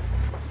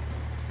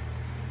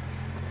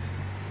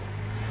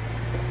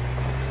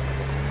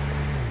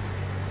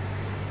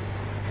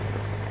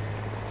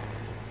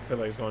 I feel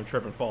like he's going to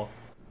trip and fall.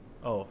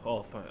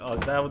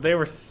 They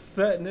were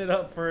setting it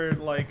up for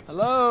like.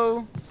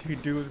 Hello.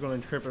 Dude was going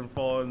to trip and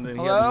fall, and then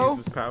he had Hello? to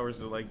use his powers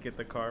to like get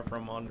the car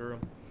from under him.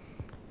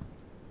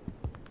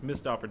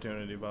 Missed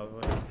opportunity, by the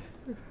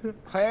way.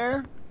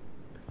 Claire?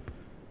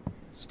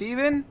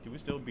 Steven? Do we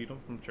still beat him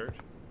from church?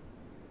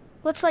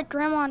 Looks like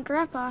Grandma and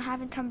Grandpa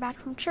haven't come back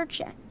from church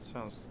yet.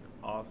 Sounds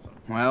awesome.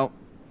 Well,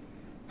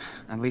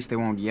 at least they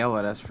won't yell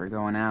at us for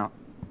going out.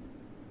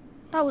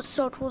 That was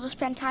so cool to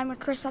spend time with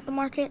Chris at the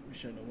market. We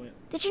shouldn't have went.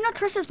 Did you know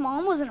Chris's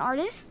mom was an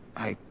artist?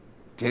 I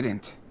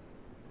didn't.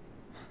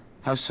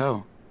 How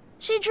so?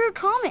 She drew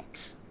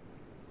comics.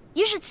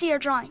 You should see her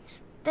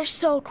drawings. They're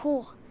so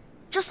cool.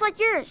 Just like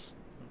yours.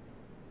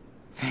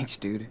 Thanks,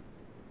 dude.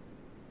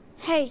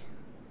 Hey.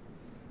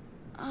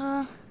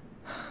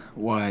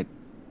 What?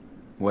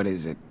 What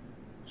is it?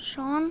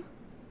 Sean?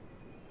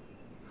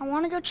 I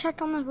want to go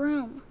check on the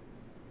room.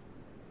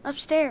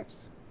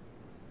 Upstairs.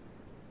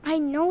 I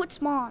know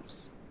it's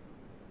Mom's.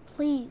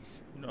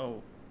 Please.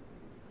 No.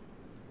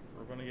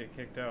 We're gonna get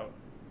kicked out.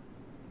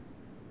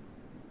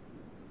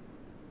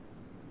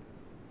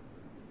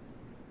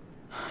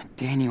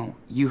 Daniel,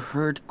 you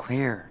heard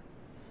Claire.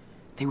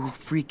 They will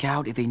freak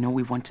out if they know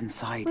we went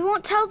inside. We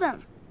won't tell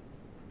them.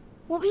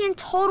 We'll be in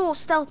total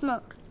stealth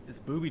mode. It's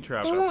booby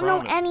trapped. They won't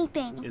know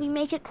anything if we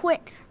make it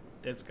quick.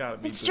 It's gotta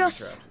be It's booby just...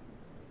 trapped.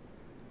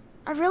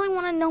 I really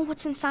want to know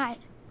what's inside.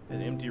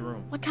 An empty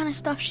room. What kind of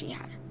stuff she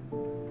had.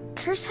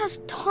 Chris has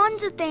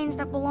tons of things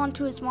that belong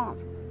to his mom.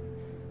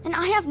 And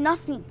I have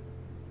nothing.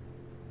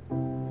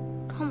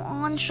 Come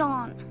on,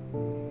 Sean.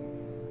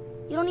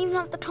 You don't even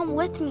have to come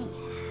with me.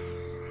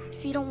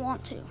 If you don't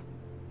want to.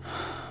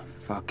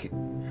 Fuck it.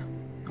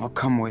 I'll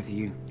come with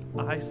you.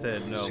 I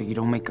said no. So you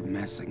don't make a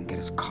mess and get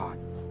us caught.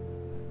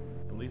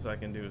 The least I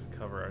can do is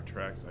cover our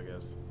tracks, I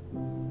guess.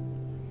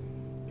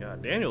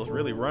 God, Daniel's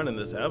really running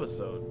this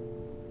episode.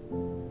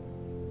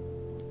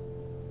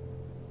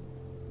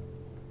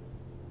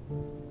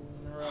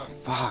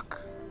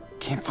 Fuck.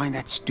 Can't find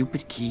that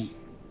stupid key.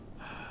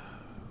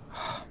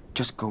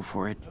 Just go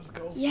for it. Just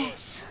go.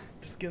 Yes.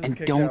 Just get us And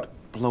kicked don't out.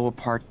 blow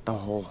apart the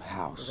whole We're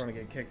house. gonna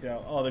get kicked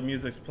out. Oh, the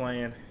music's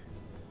playing.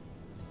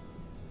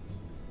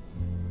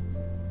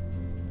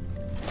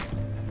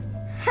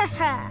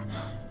 Haha.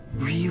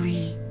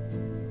 Really?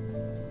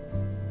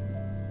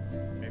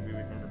 Maybe we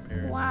can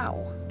prepare.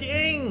 Wow.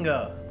 Dang!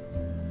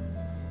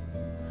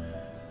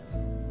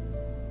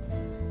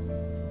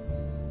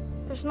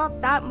 There's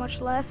not that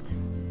much left.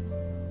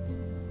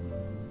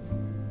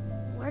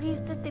 Where do you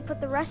think they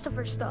put the rest of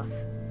her stuff?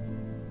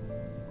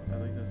 I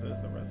think this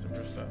is the rest of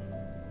her stuff.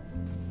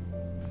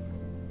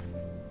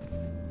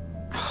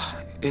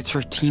 It's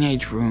her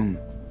teenage room.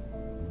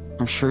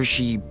 I'm sure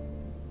she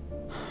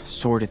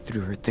sorted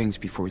through her things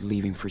before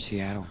leaving for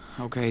Seattle.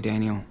 Okay,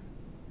 Daniel.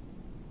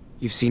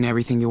 You've seen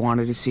everything you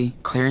wanted to see?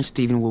 Claire and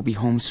Steven will be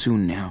home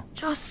soon now.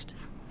 Just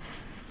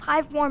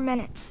 5 more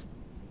minutes.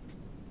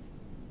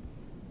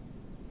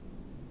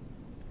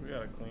 We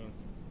gotta clean.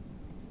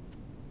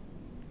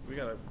 We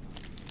gotta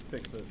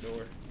fix the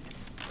door.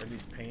 Or at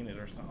least paint it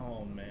or something.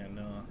 Oh man,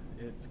 no.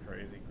 It's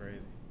crazy,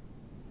 crazy.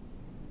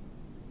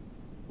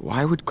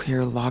 Why would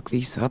Claire lock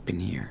these up in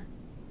here?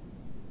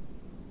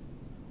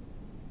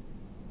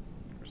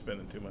 We're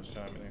spending too much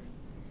time in here.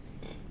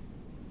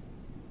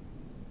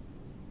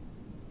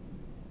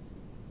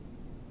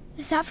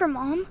 Is that for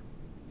Mom?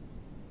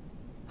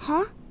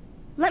 Huh?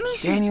 Let me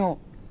see. Daniel!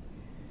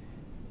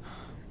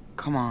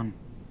 Come on.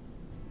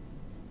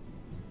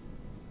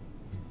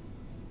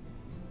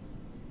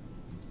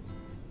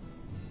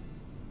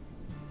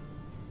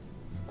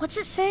 What's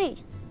it say?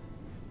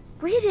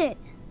 Read it.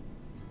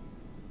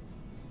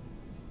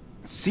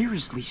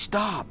 Seriously,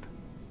 stop.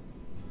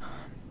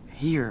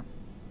 Here,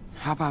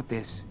 how about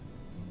this?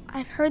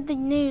 I've heard the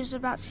news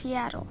about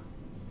Seattle.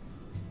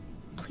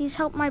 Please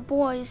help my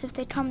boys if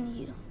they come to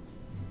you.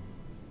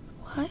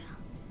 What?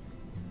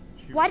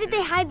 Why did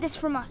they hide this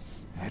from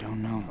us? I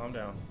don't know. Calm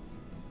down.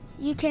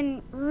 You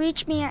can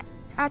reach me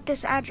at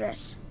this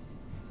address.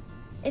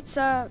 It's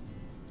a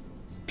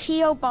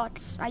P.O.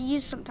 box I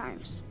use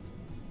sometimes.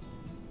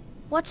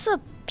 What's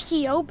a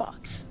P.O.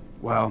 box?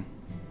 Well,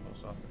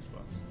 Post office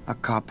box. a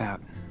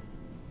cop-out.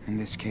 In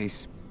this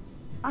case.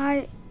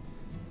 I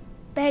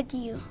beg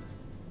you,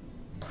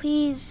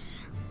 please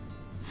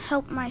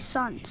help my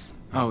sons.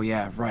 Oh,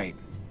 yeah, right.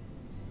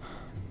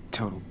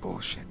 Total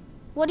bullshit.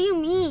 What do you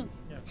mean?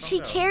 Yeah, calm She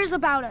down. cares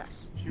about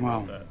us. She Well.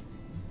 wrote that.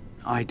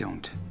 I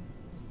don't.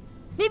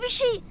 Maybe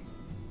she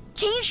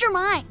changed her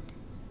mind.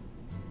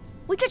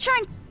 We could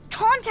try and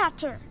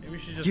contact her. Maybe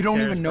she just You don't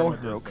cares even know from a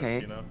her, distance, okay?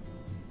 You know?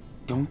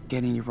 Don't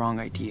get any wrong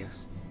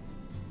ideas.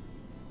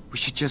 We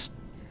should just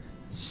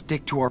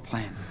stick to our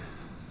plan.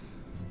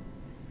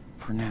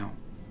 For now.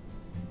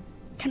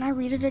 Can I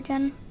read it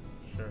again?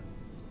 Sure.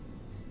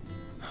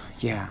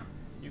 Yeah.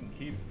 You can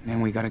keep it.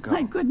 Then we gotta go.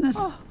 My goodness.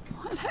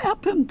 What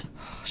happened?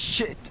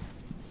 Shit.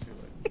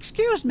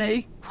 Excuse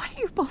me. What are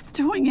you both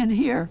doing in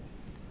here?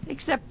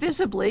 Except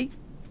visibly.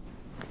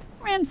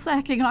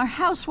 Ransacking our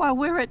house while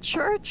we're at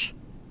church?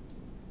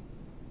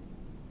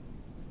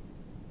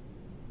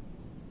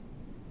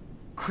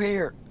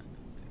 Claire,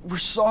 we're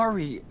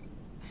sorry.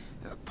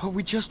 But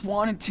we just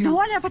wanted to... No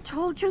one ever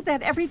told you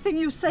that everything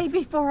you say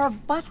before a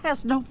butt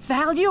has no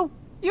value?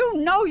 You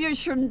know you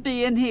shouldn't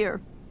be in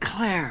here.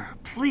 Claire,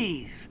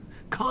 please,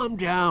 calm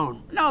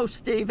down. No,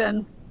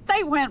 Stephen.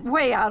 They went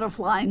way out of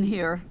line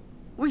here.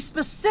 We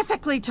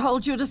specifically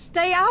told you to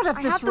stay out of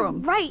I this have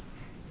room. the right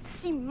to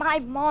see my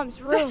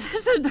mom's room. This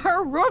isn't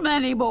her room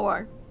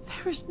anymore.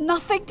 There is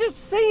nothing to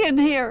see in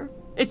here.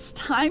 It's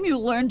time you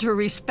learn to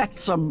respect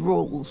some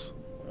rules.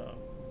 Oh.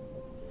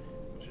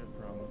 What's your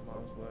problem with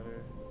Mom's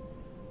letter?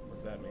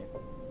 What's that mean?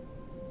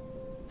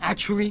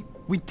 Actually,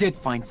 we did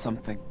find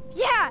something.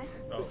 Yeah,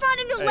 Oh. we found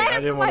a new Hey, I letter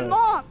didn't from my wanna-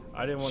 mom.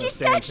 I didn't want She to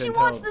stand said she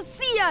until- wants to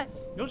see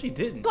us. No, she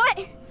didn't. But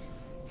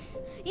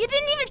you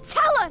didn't even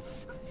tell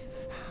us.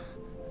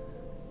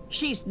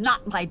 She's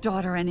not my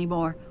daughter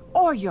anymore,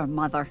 or your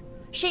mother.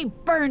 She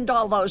burned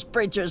all those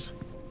bridges.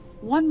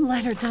 One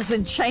letter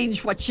doesn't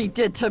change what she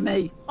did to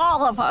me.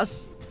 All of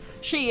us.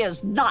 She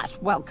is not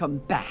welcome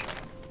back.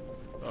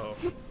 Oh.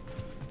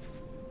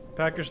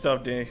 Pack your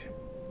stuff, D.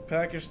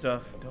 Pack your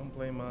stuff. Don't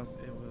blame us.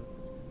 It was.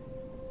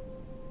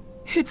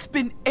 It's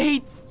been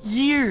 8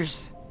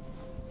 years.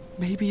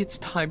 Maybe it's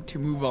time to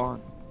move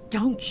on.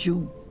 Don't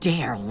you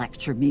dare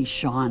lecture me,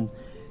 Sean.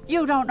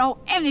 You don't know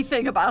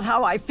anything about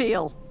how I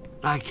feel.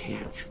 I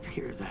can't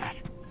hear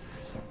that.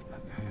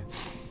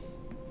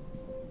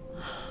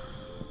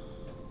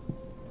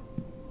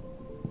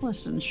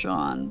 Listen,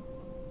 Sean.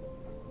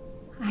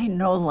 I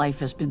know life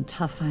has been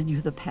tough on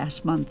you the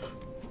past month.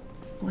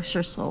 Bless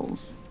your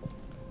souls.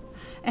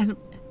 And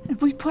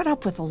we put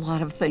up with a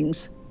lot of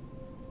things.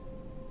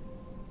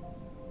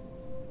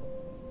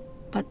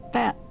 But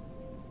that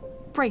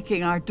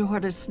breaking our door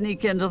to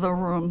sneak into the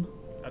room,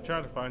 I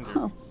tried to find her.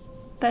 well,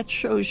 that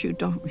shows you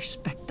don't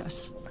respect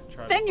us.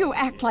 tried Then to you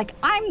find act like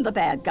I'm the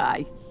bad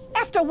guy.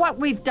 After what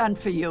we've done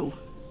for you.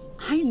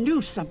 I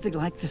knew something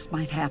like this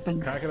might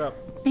happen. Pack it up.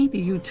 Maybe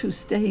you two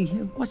staying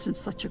here wasn't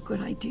such a good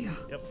idea.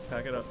 Yep,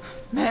 pack it up.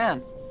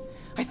 Man,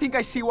 I think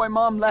I see why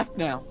Mom left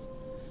now.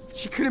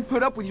 She couldn't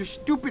put up with your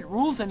stupid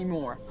rules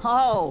anymore.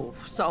 Oh,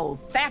 so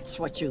that's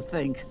what you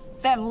think.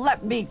 Then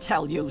let me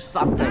tell you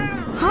something.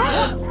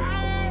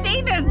 Huh?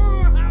 Stephen!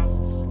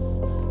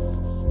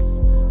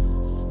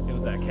 It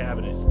was that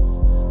cabinet.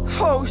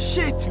 Oh,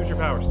 shit! Use your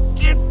powers.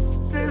 Get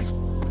this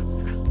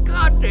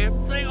goddamn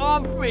thing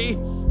off me!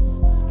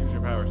 Use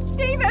your powers.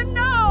 Stephen,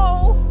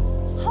 no!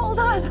 Hold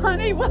on,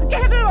 honey, we'll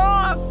get it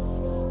off!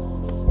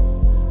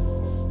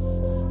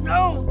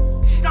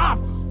 No! Stop!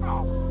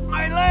 Oh,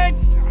 my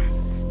legs!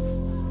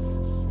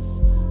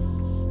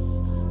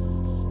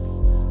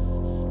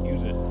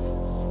 Use it.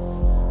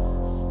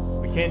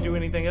 We can't do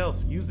anything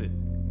else. Use it.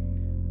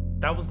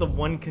 That was the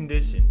one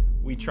condition.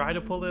 We tried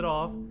to pull it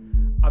off.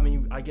 I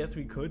mean, I guess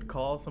we could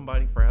call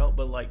somebody for help,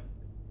 but like,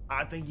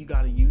 I think you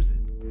gotta use it.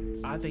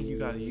 I think you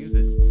gotta use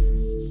it.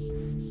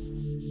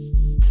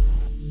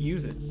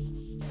 Use it.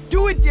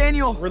 Do it,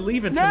 Daniel! We're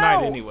leaving No!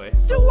 tonight anyway.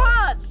 Do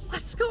what?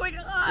 What's going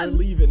We're on?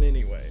 leaving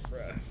anyway,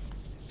 bruh.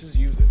 Just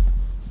use it.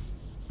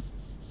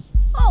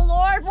 Oh,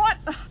 Lord, what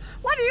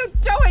are you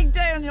doing,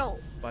 Daniel?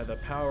 By the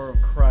power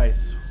of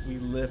Christ, we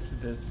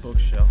lift this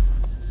bookshelf.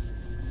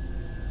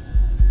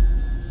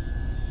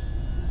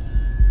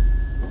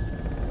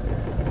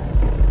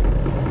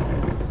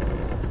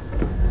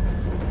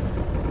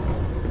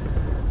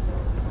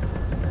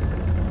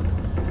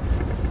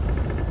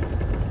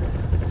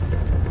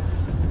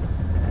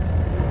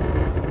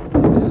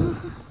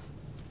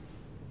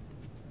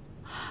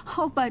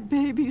 Oh, my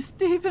baby,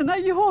 Stephen, are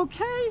you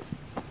okay?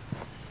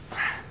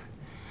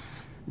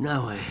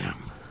 Now I am.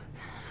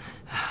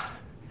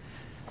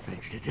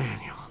 Thanks to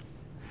Daniel.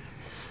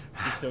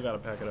 You still gotta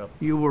pack it up.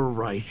 You were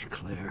right,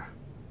 Claire.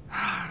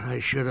 I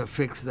should have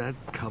fixed that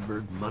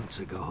cupboard months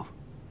ago.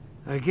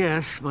 I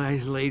guess my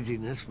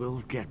laziness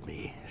will get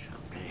me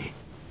someday.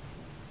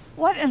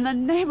 What in the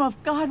name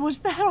of God was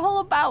that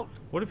all about?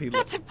 What if he...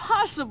 That's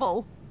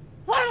impossible.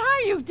 What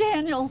are you,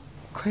 Daniel?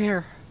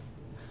 Claire.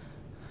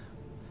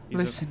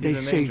 Listen, they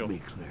saved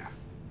me, Claire.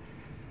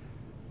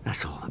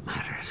 That's all that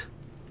matters.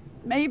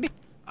 Maybe.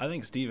 I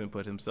think Steven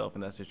put himself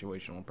in that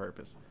situation on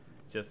purpose.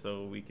 Just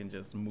so we can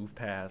just move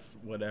past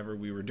whatever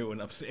we were doing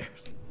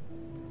upstairs.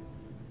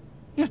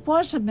 It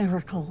was a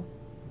miracle.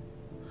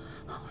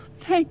 Oh,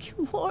 thank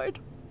you, Lord.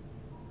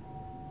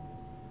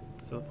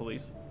 So the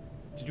police?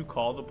 Did you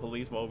call the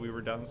police while we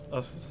were down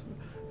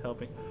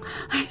helping?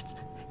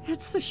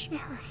 It's the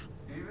sheriff.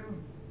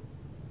 Steven?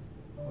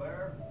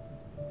 Claire?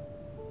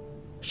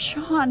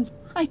 Sean,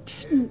 I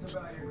didn't.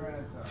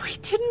 We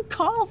didn't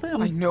call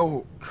them. I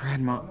know,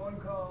 Grandma. Someone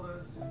called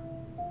us.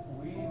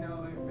 We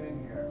know they've been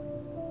here.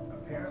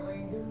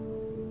 Apparently,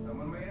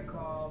 someone made a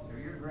call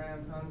to your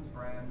grandson's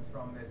friends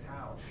from this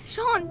house.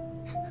 Sean,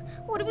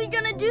 what are we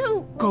gonna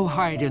do? Go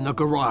hide in the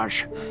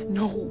garage.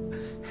 No.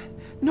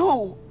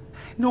 No.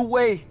 No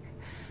way.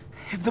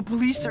 If the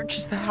police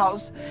searches the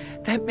house,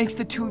 that makes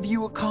the two of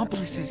you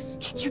accomplices.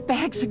 Get your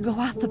bags and go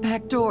out the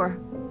back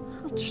door.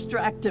 I'll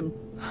distract him.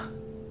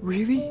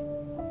 Really?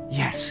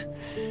 Yes.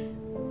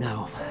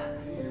 Now,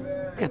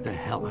 get the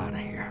hell out of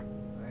here.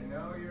 I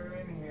know you're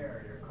in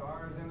here. Your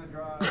car's in the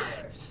driveway.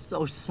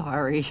 So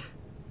sorry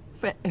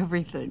for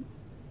everything.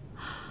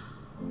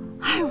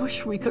 I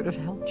wish we could have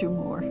helped you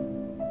more.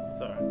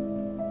 Sorry.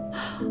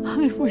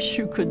 I wish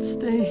you could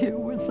stay here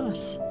with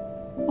us.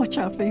 Watch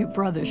out for your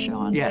brother,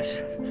 Sean.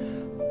 Yes.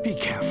 Be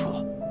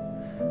careful.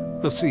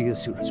 We'll see you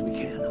as soon as we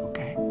can,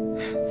 okay?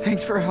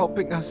 Thanks for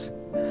helping us.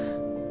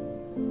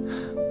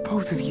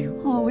 Both of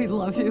you. Oh, we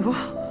love you.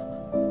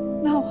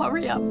 Now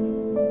hurry up.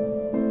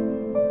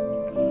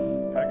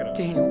 Pack it up.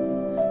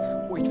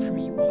 Daniel, wait for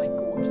me while I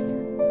go upstairs.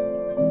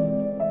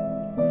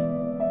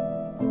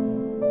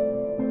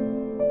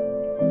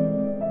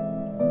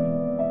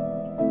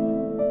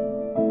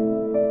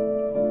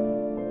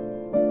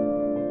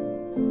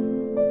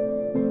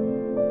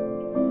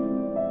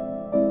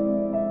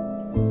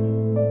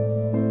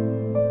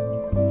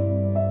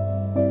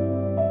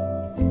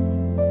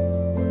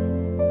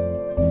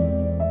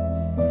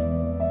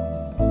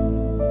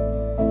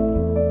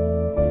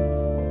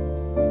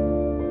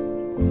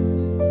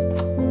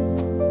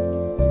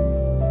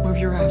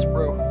 Your ass,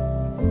 bro.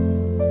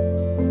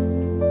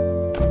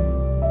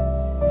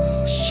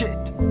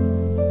 Shit.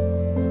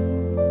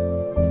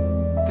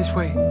 This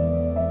way.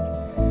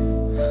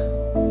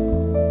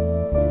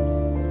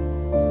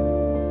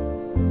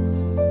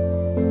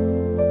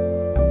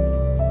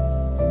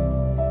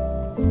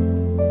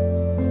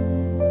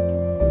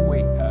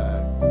 Wait,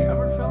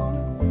 cupboard fell on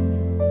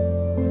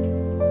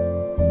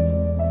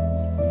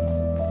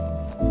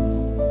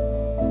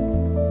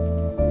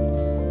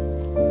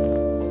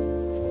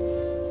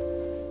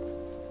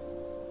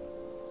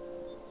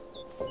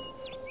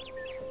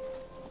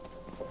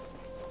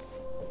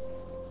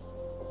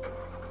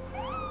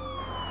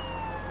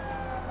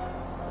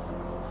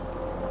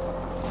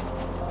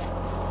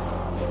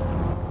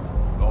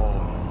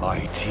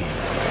Almighty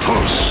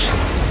puss!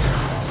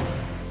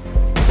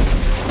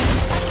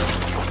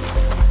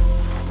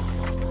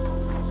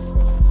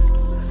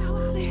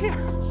 Out of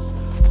here.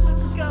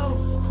 Let's go.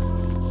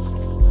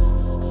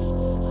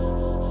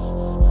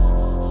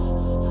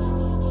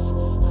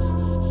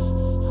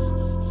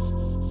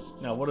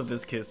 Now, what if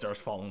this kid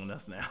starts following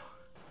us now?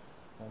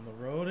 On the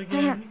road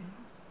again. Man,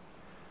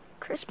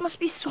 Chris must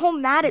be so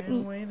mad at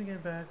me.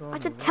 I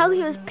could tell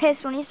he was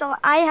pissed when he saw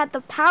I had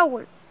the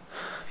power.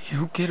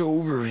 You get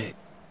over it.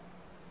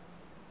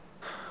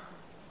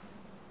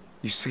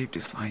 You saved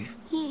his life.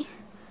 He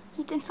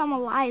thinks I'm a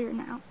liar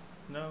now.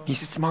 No.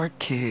 He's a smart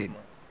kid.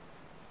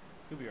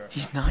 He'll be alright.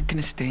 He's not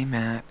gonna stay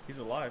mad. He's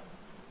alive.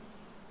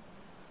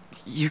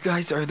 You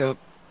guys are the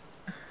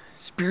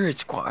Spirit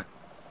Squad,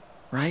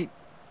 right?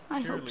 I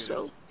hope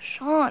so.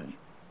 Sean.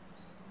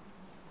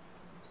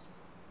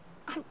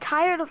 I'm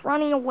tired of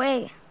running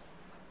away.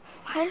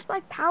 Why does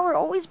my power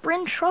always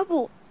bring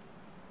trouble?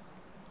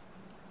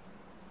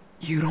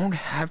 You don't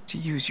have to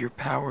use your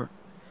power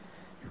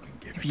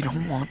if you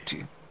don't want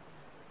to.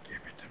 Give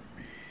it to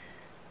me.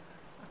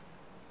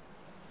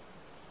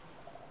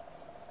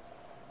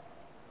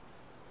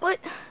 But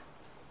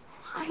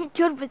I'm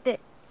good with it.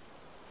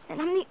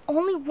 And I'm the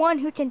only one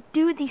who can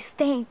do these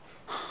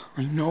things.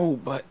 I know,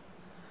 but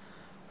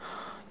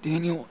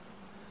Daniel,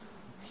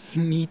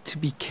 you need to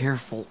be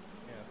careful.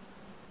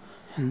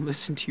 And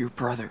listen to your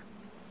brother.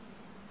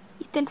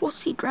 You think we'll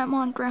see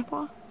Grandma and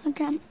Grandpa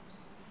again?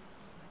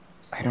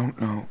 I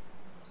don't know.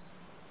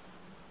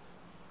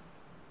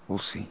 We'll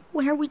see.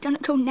 Where are we gonna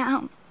go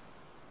now?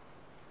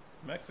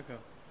 Mexico.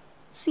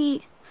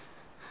 See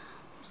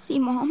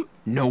Mom?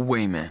 No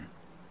way, man.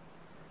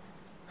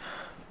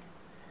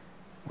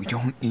 We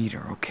don't need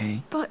her,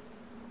 okay? But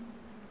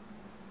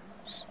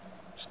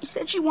She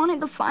said she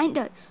wanted to find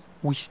us.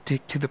 We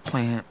stick to the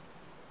plan.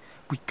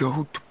 We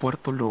go to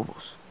Puerto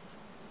Lobos.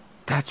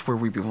 That's where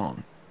we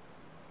belong.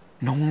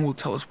 No one will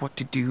tell us what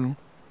to do.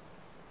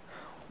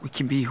 We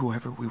can be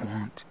whoever we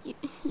want.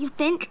 You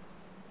think?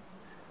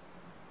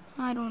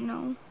 I don't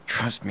know.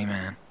 Trust me,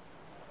 man.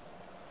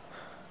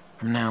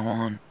 From now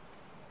on,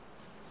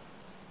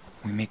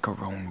 we make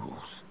our own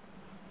rules.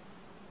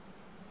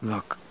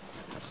 Look,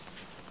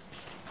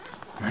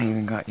 I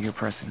even got you a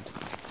present.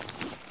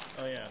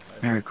 Oh yeah.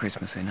 Merry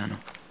Christmas, Enano.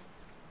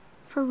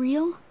 For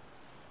real?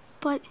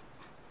 But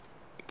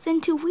it's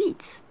in 2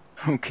 weeks.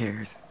 Who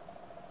cares?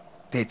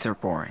 Dates are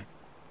boring.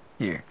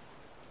 Here.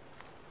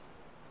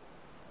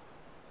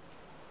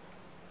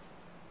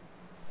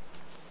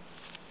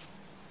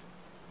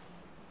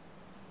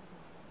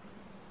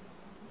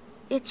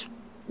 It's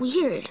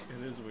weird.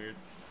 It is weird.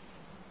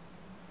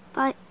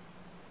 But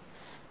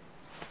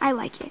I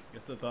like it.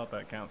 Guess the thought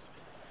that counts.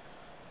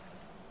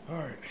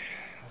 Alright,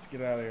 let's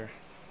get out of here.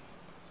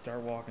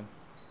 Start walking.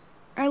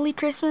 Early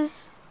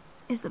Christmas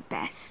is the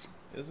best.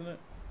 Isn't it?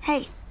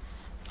 Hey,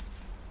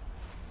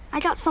 I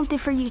got something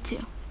for you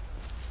too.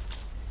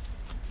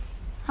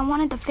 I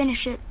wanted to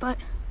finish it, but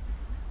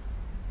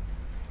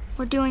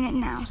we're doing it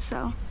now,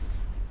 so.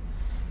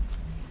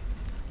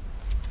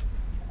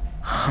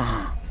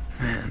 Huh,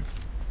 man.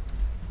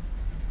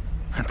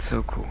 That's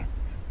so cool.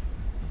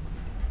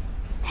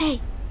 Hey,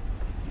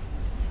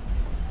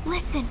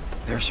 listen.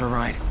 There's our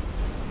ride.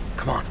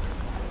 Come on.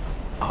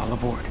 All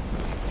aboard.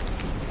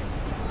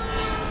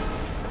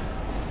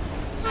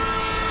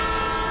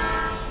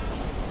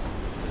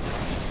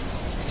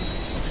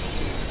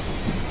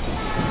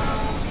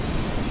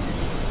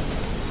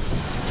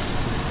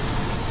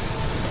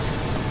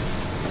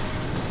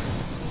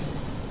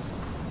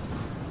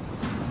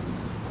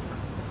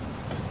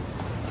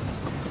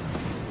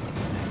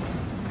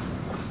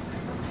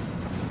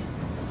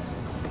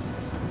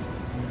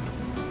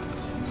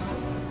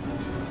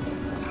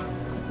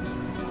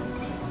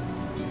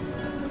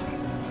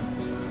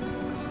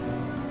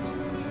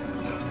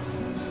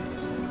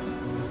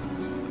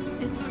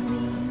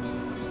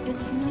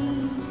 It's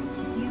me,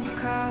 you've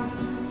come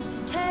to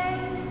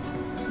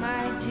take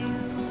my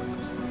duality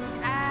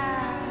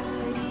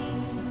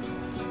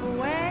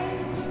away.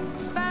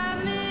 It's by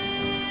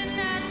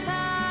midnight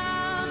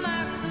time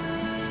I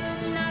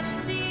could not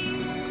see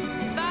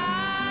if I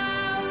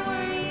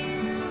were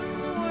you,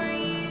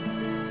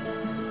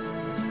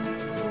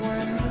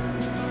 were me.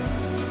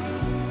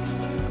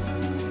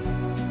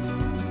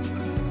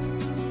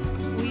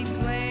 We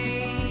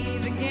play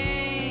the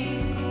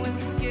game with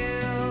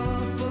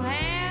skillful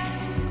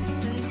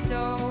hands, and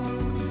so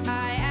I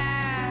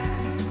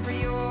ask for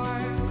your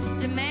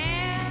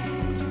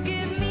demands.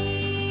 Give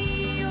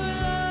me your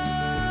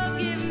love,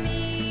 give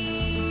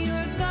me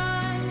your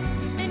gun,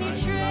 and you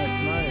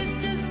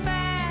traced us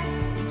back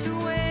to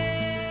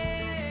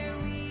where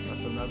we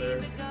That's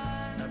another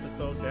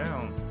episode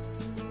down.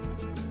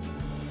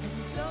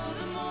 So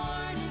the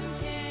morning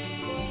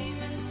came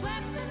and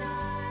swept the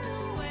night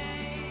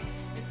away,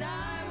 as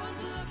I was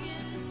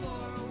looking for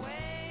a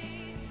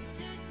way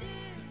to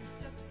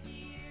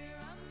disappear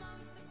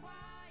amongst the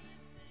quiet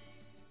things.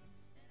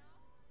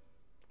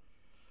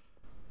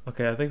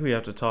 Okay, I think we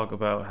have to talk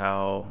about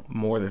how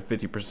more than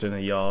 50% of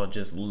y'all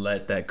just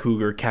let that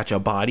cougar catch a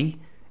body.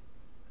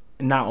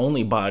 Not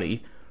only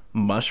body,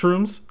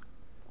 mushrooms.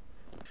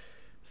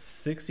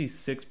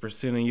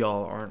 66% of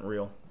y'all aren't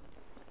real.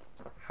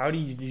 How do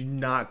you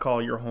not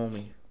call your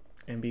homie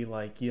and be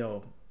like,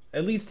 yo,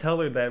 at least tell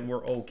her that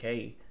we're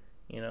okay,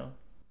 you know?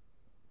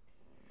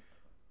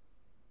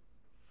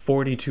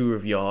 42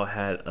 of y'all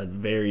had a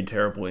very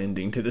terrible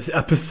ending to this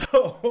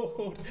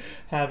episode.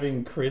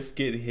 Having Chris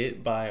get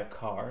hit by a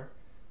car.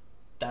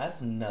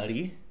 That's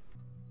nutty.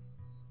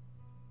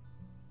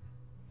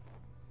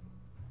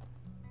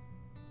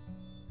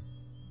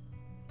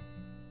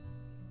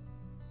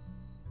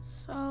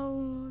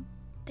 So,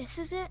 this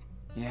is it?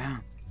 Yeah.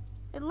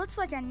 It looks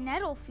like a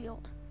nettle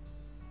field.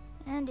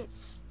 And it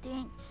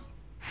stinks.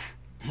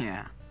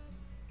 Yeah.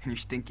 And your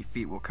stinky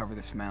feet will cover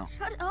the smell.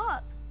 Shut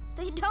up.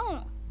 They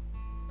don't.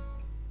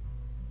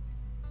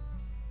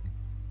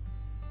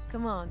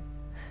 Come on.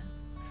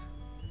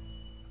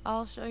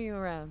 I'll show you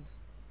around.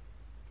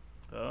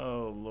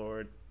 Oh,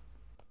 Lord.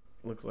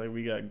 Looks like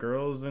we got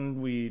girls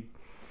and weed.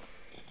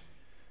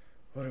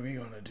 What are we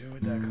gonna do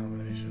with that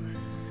combination?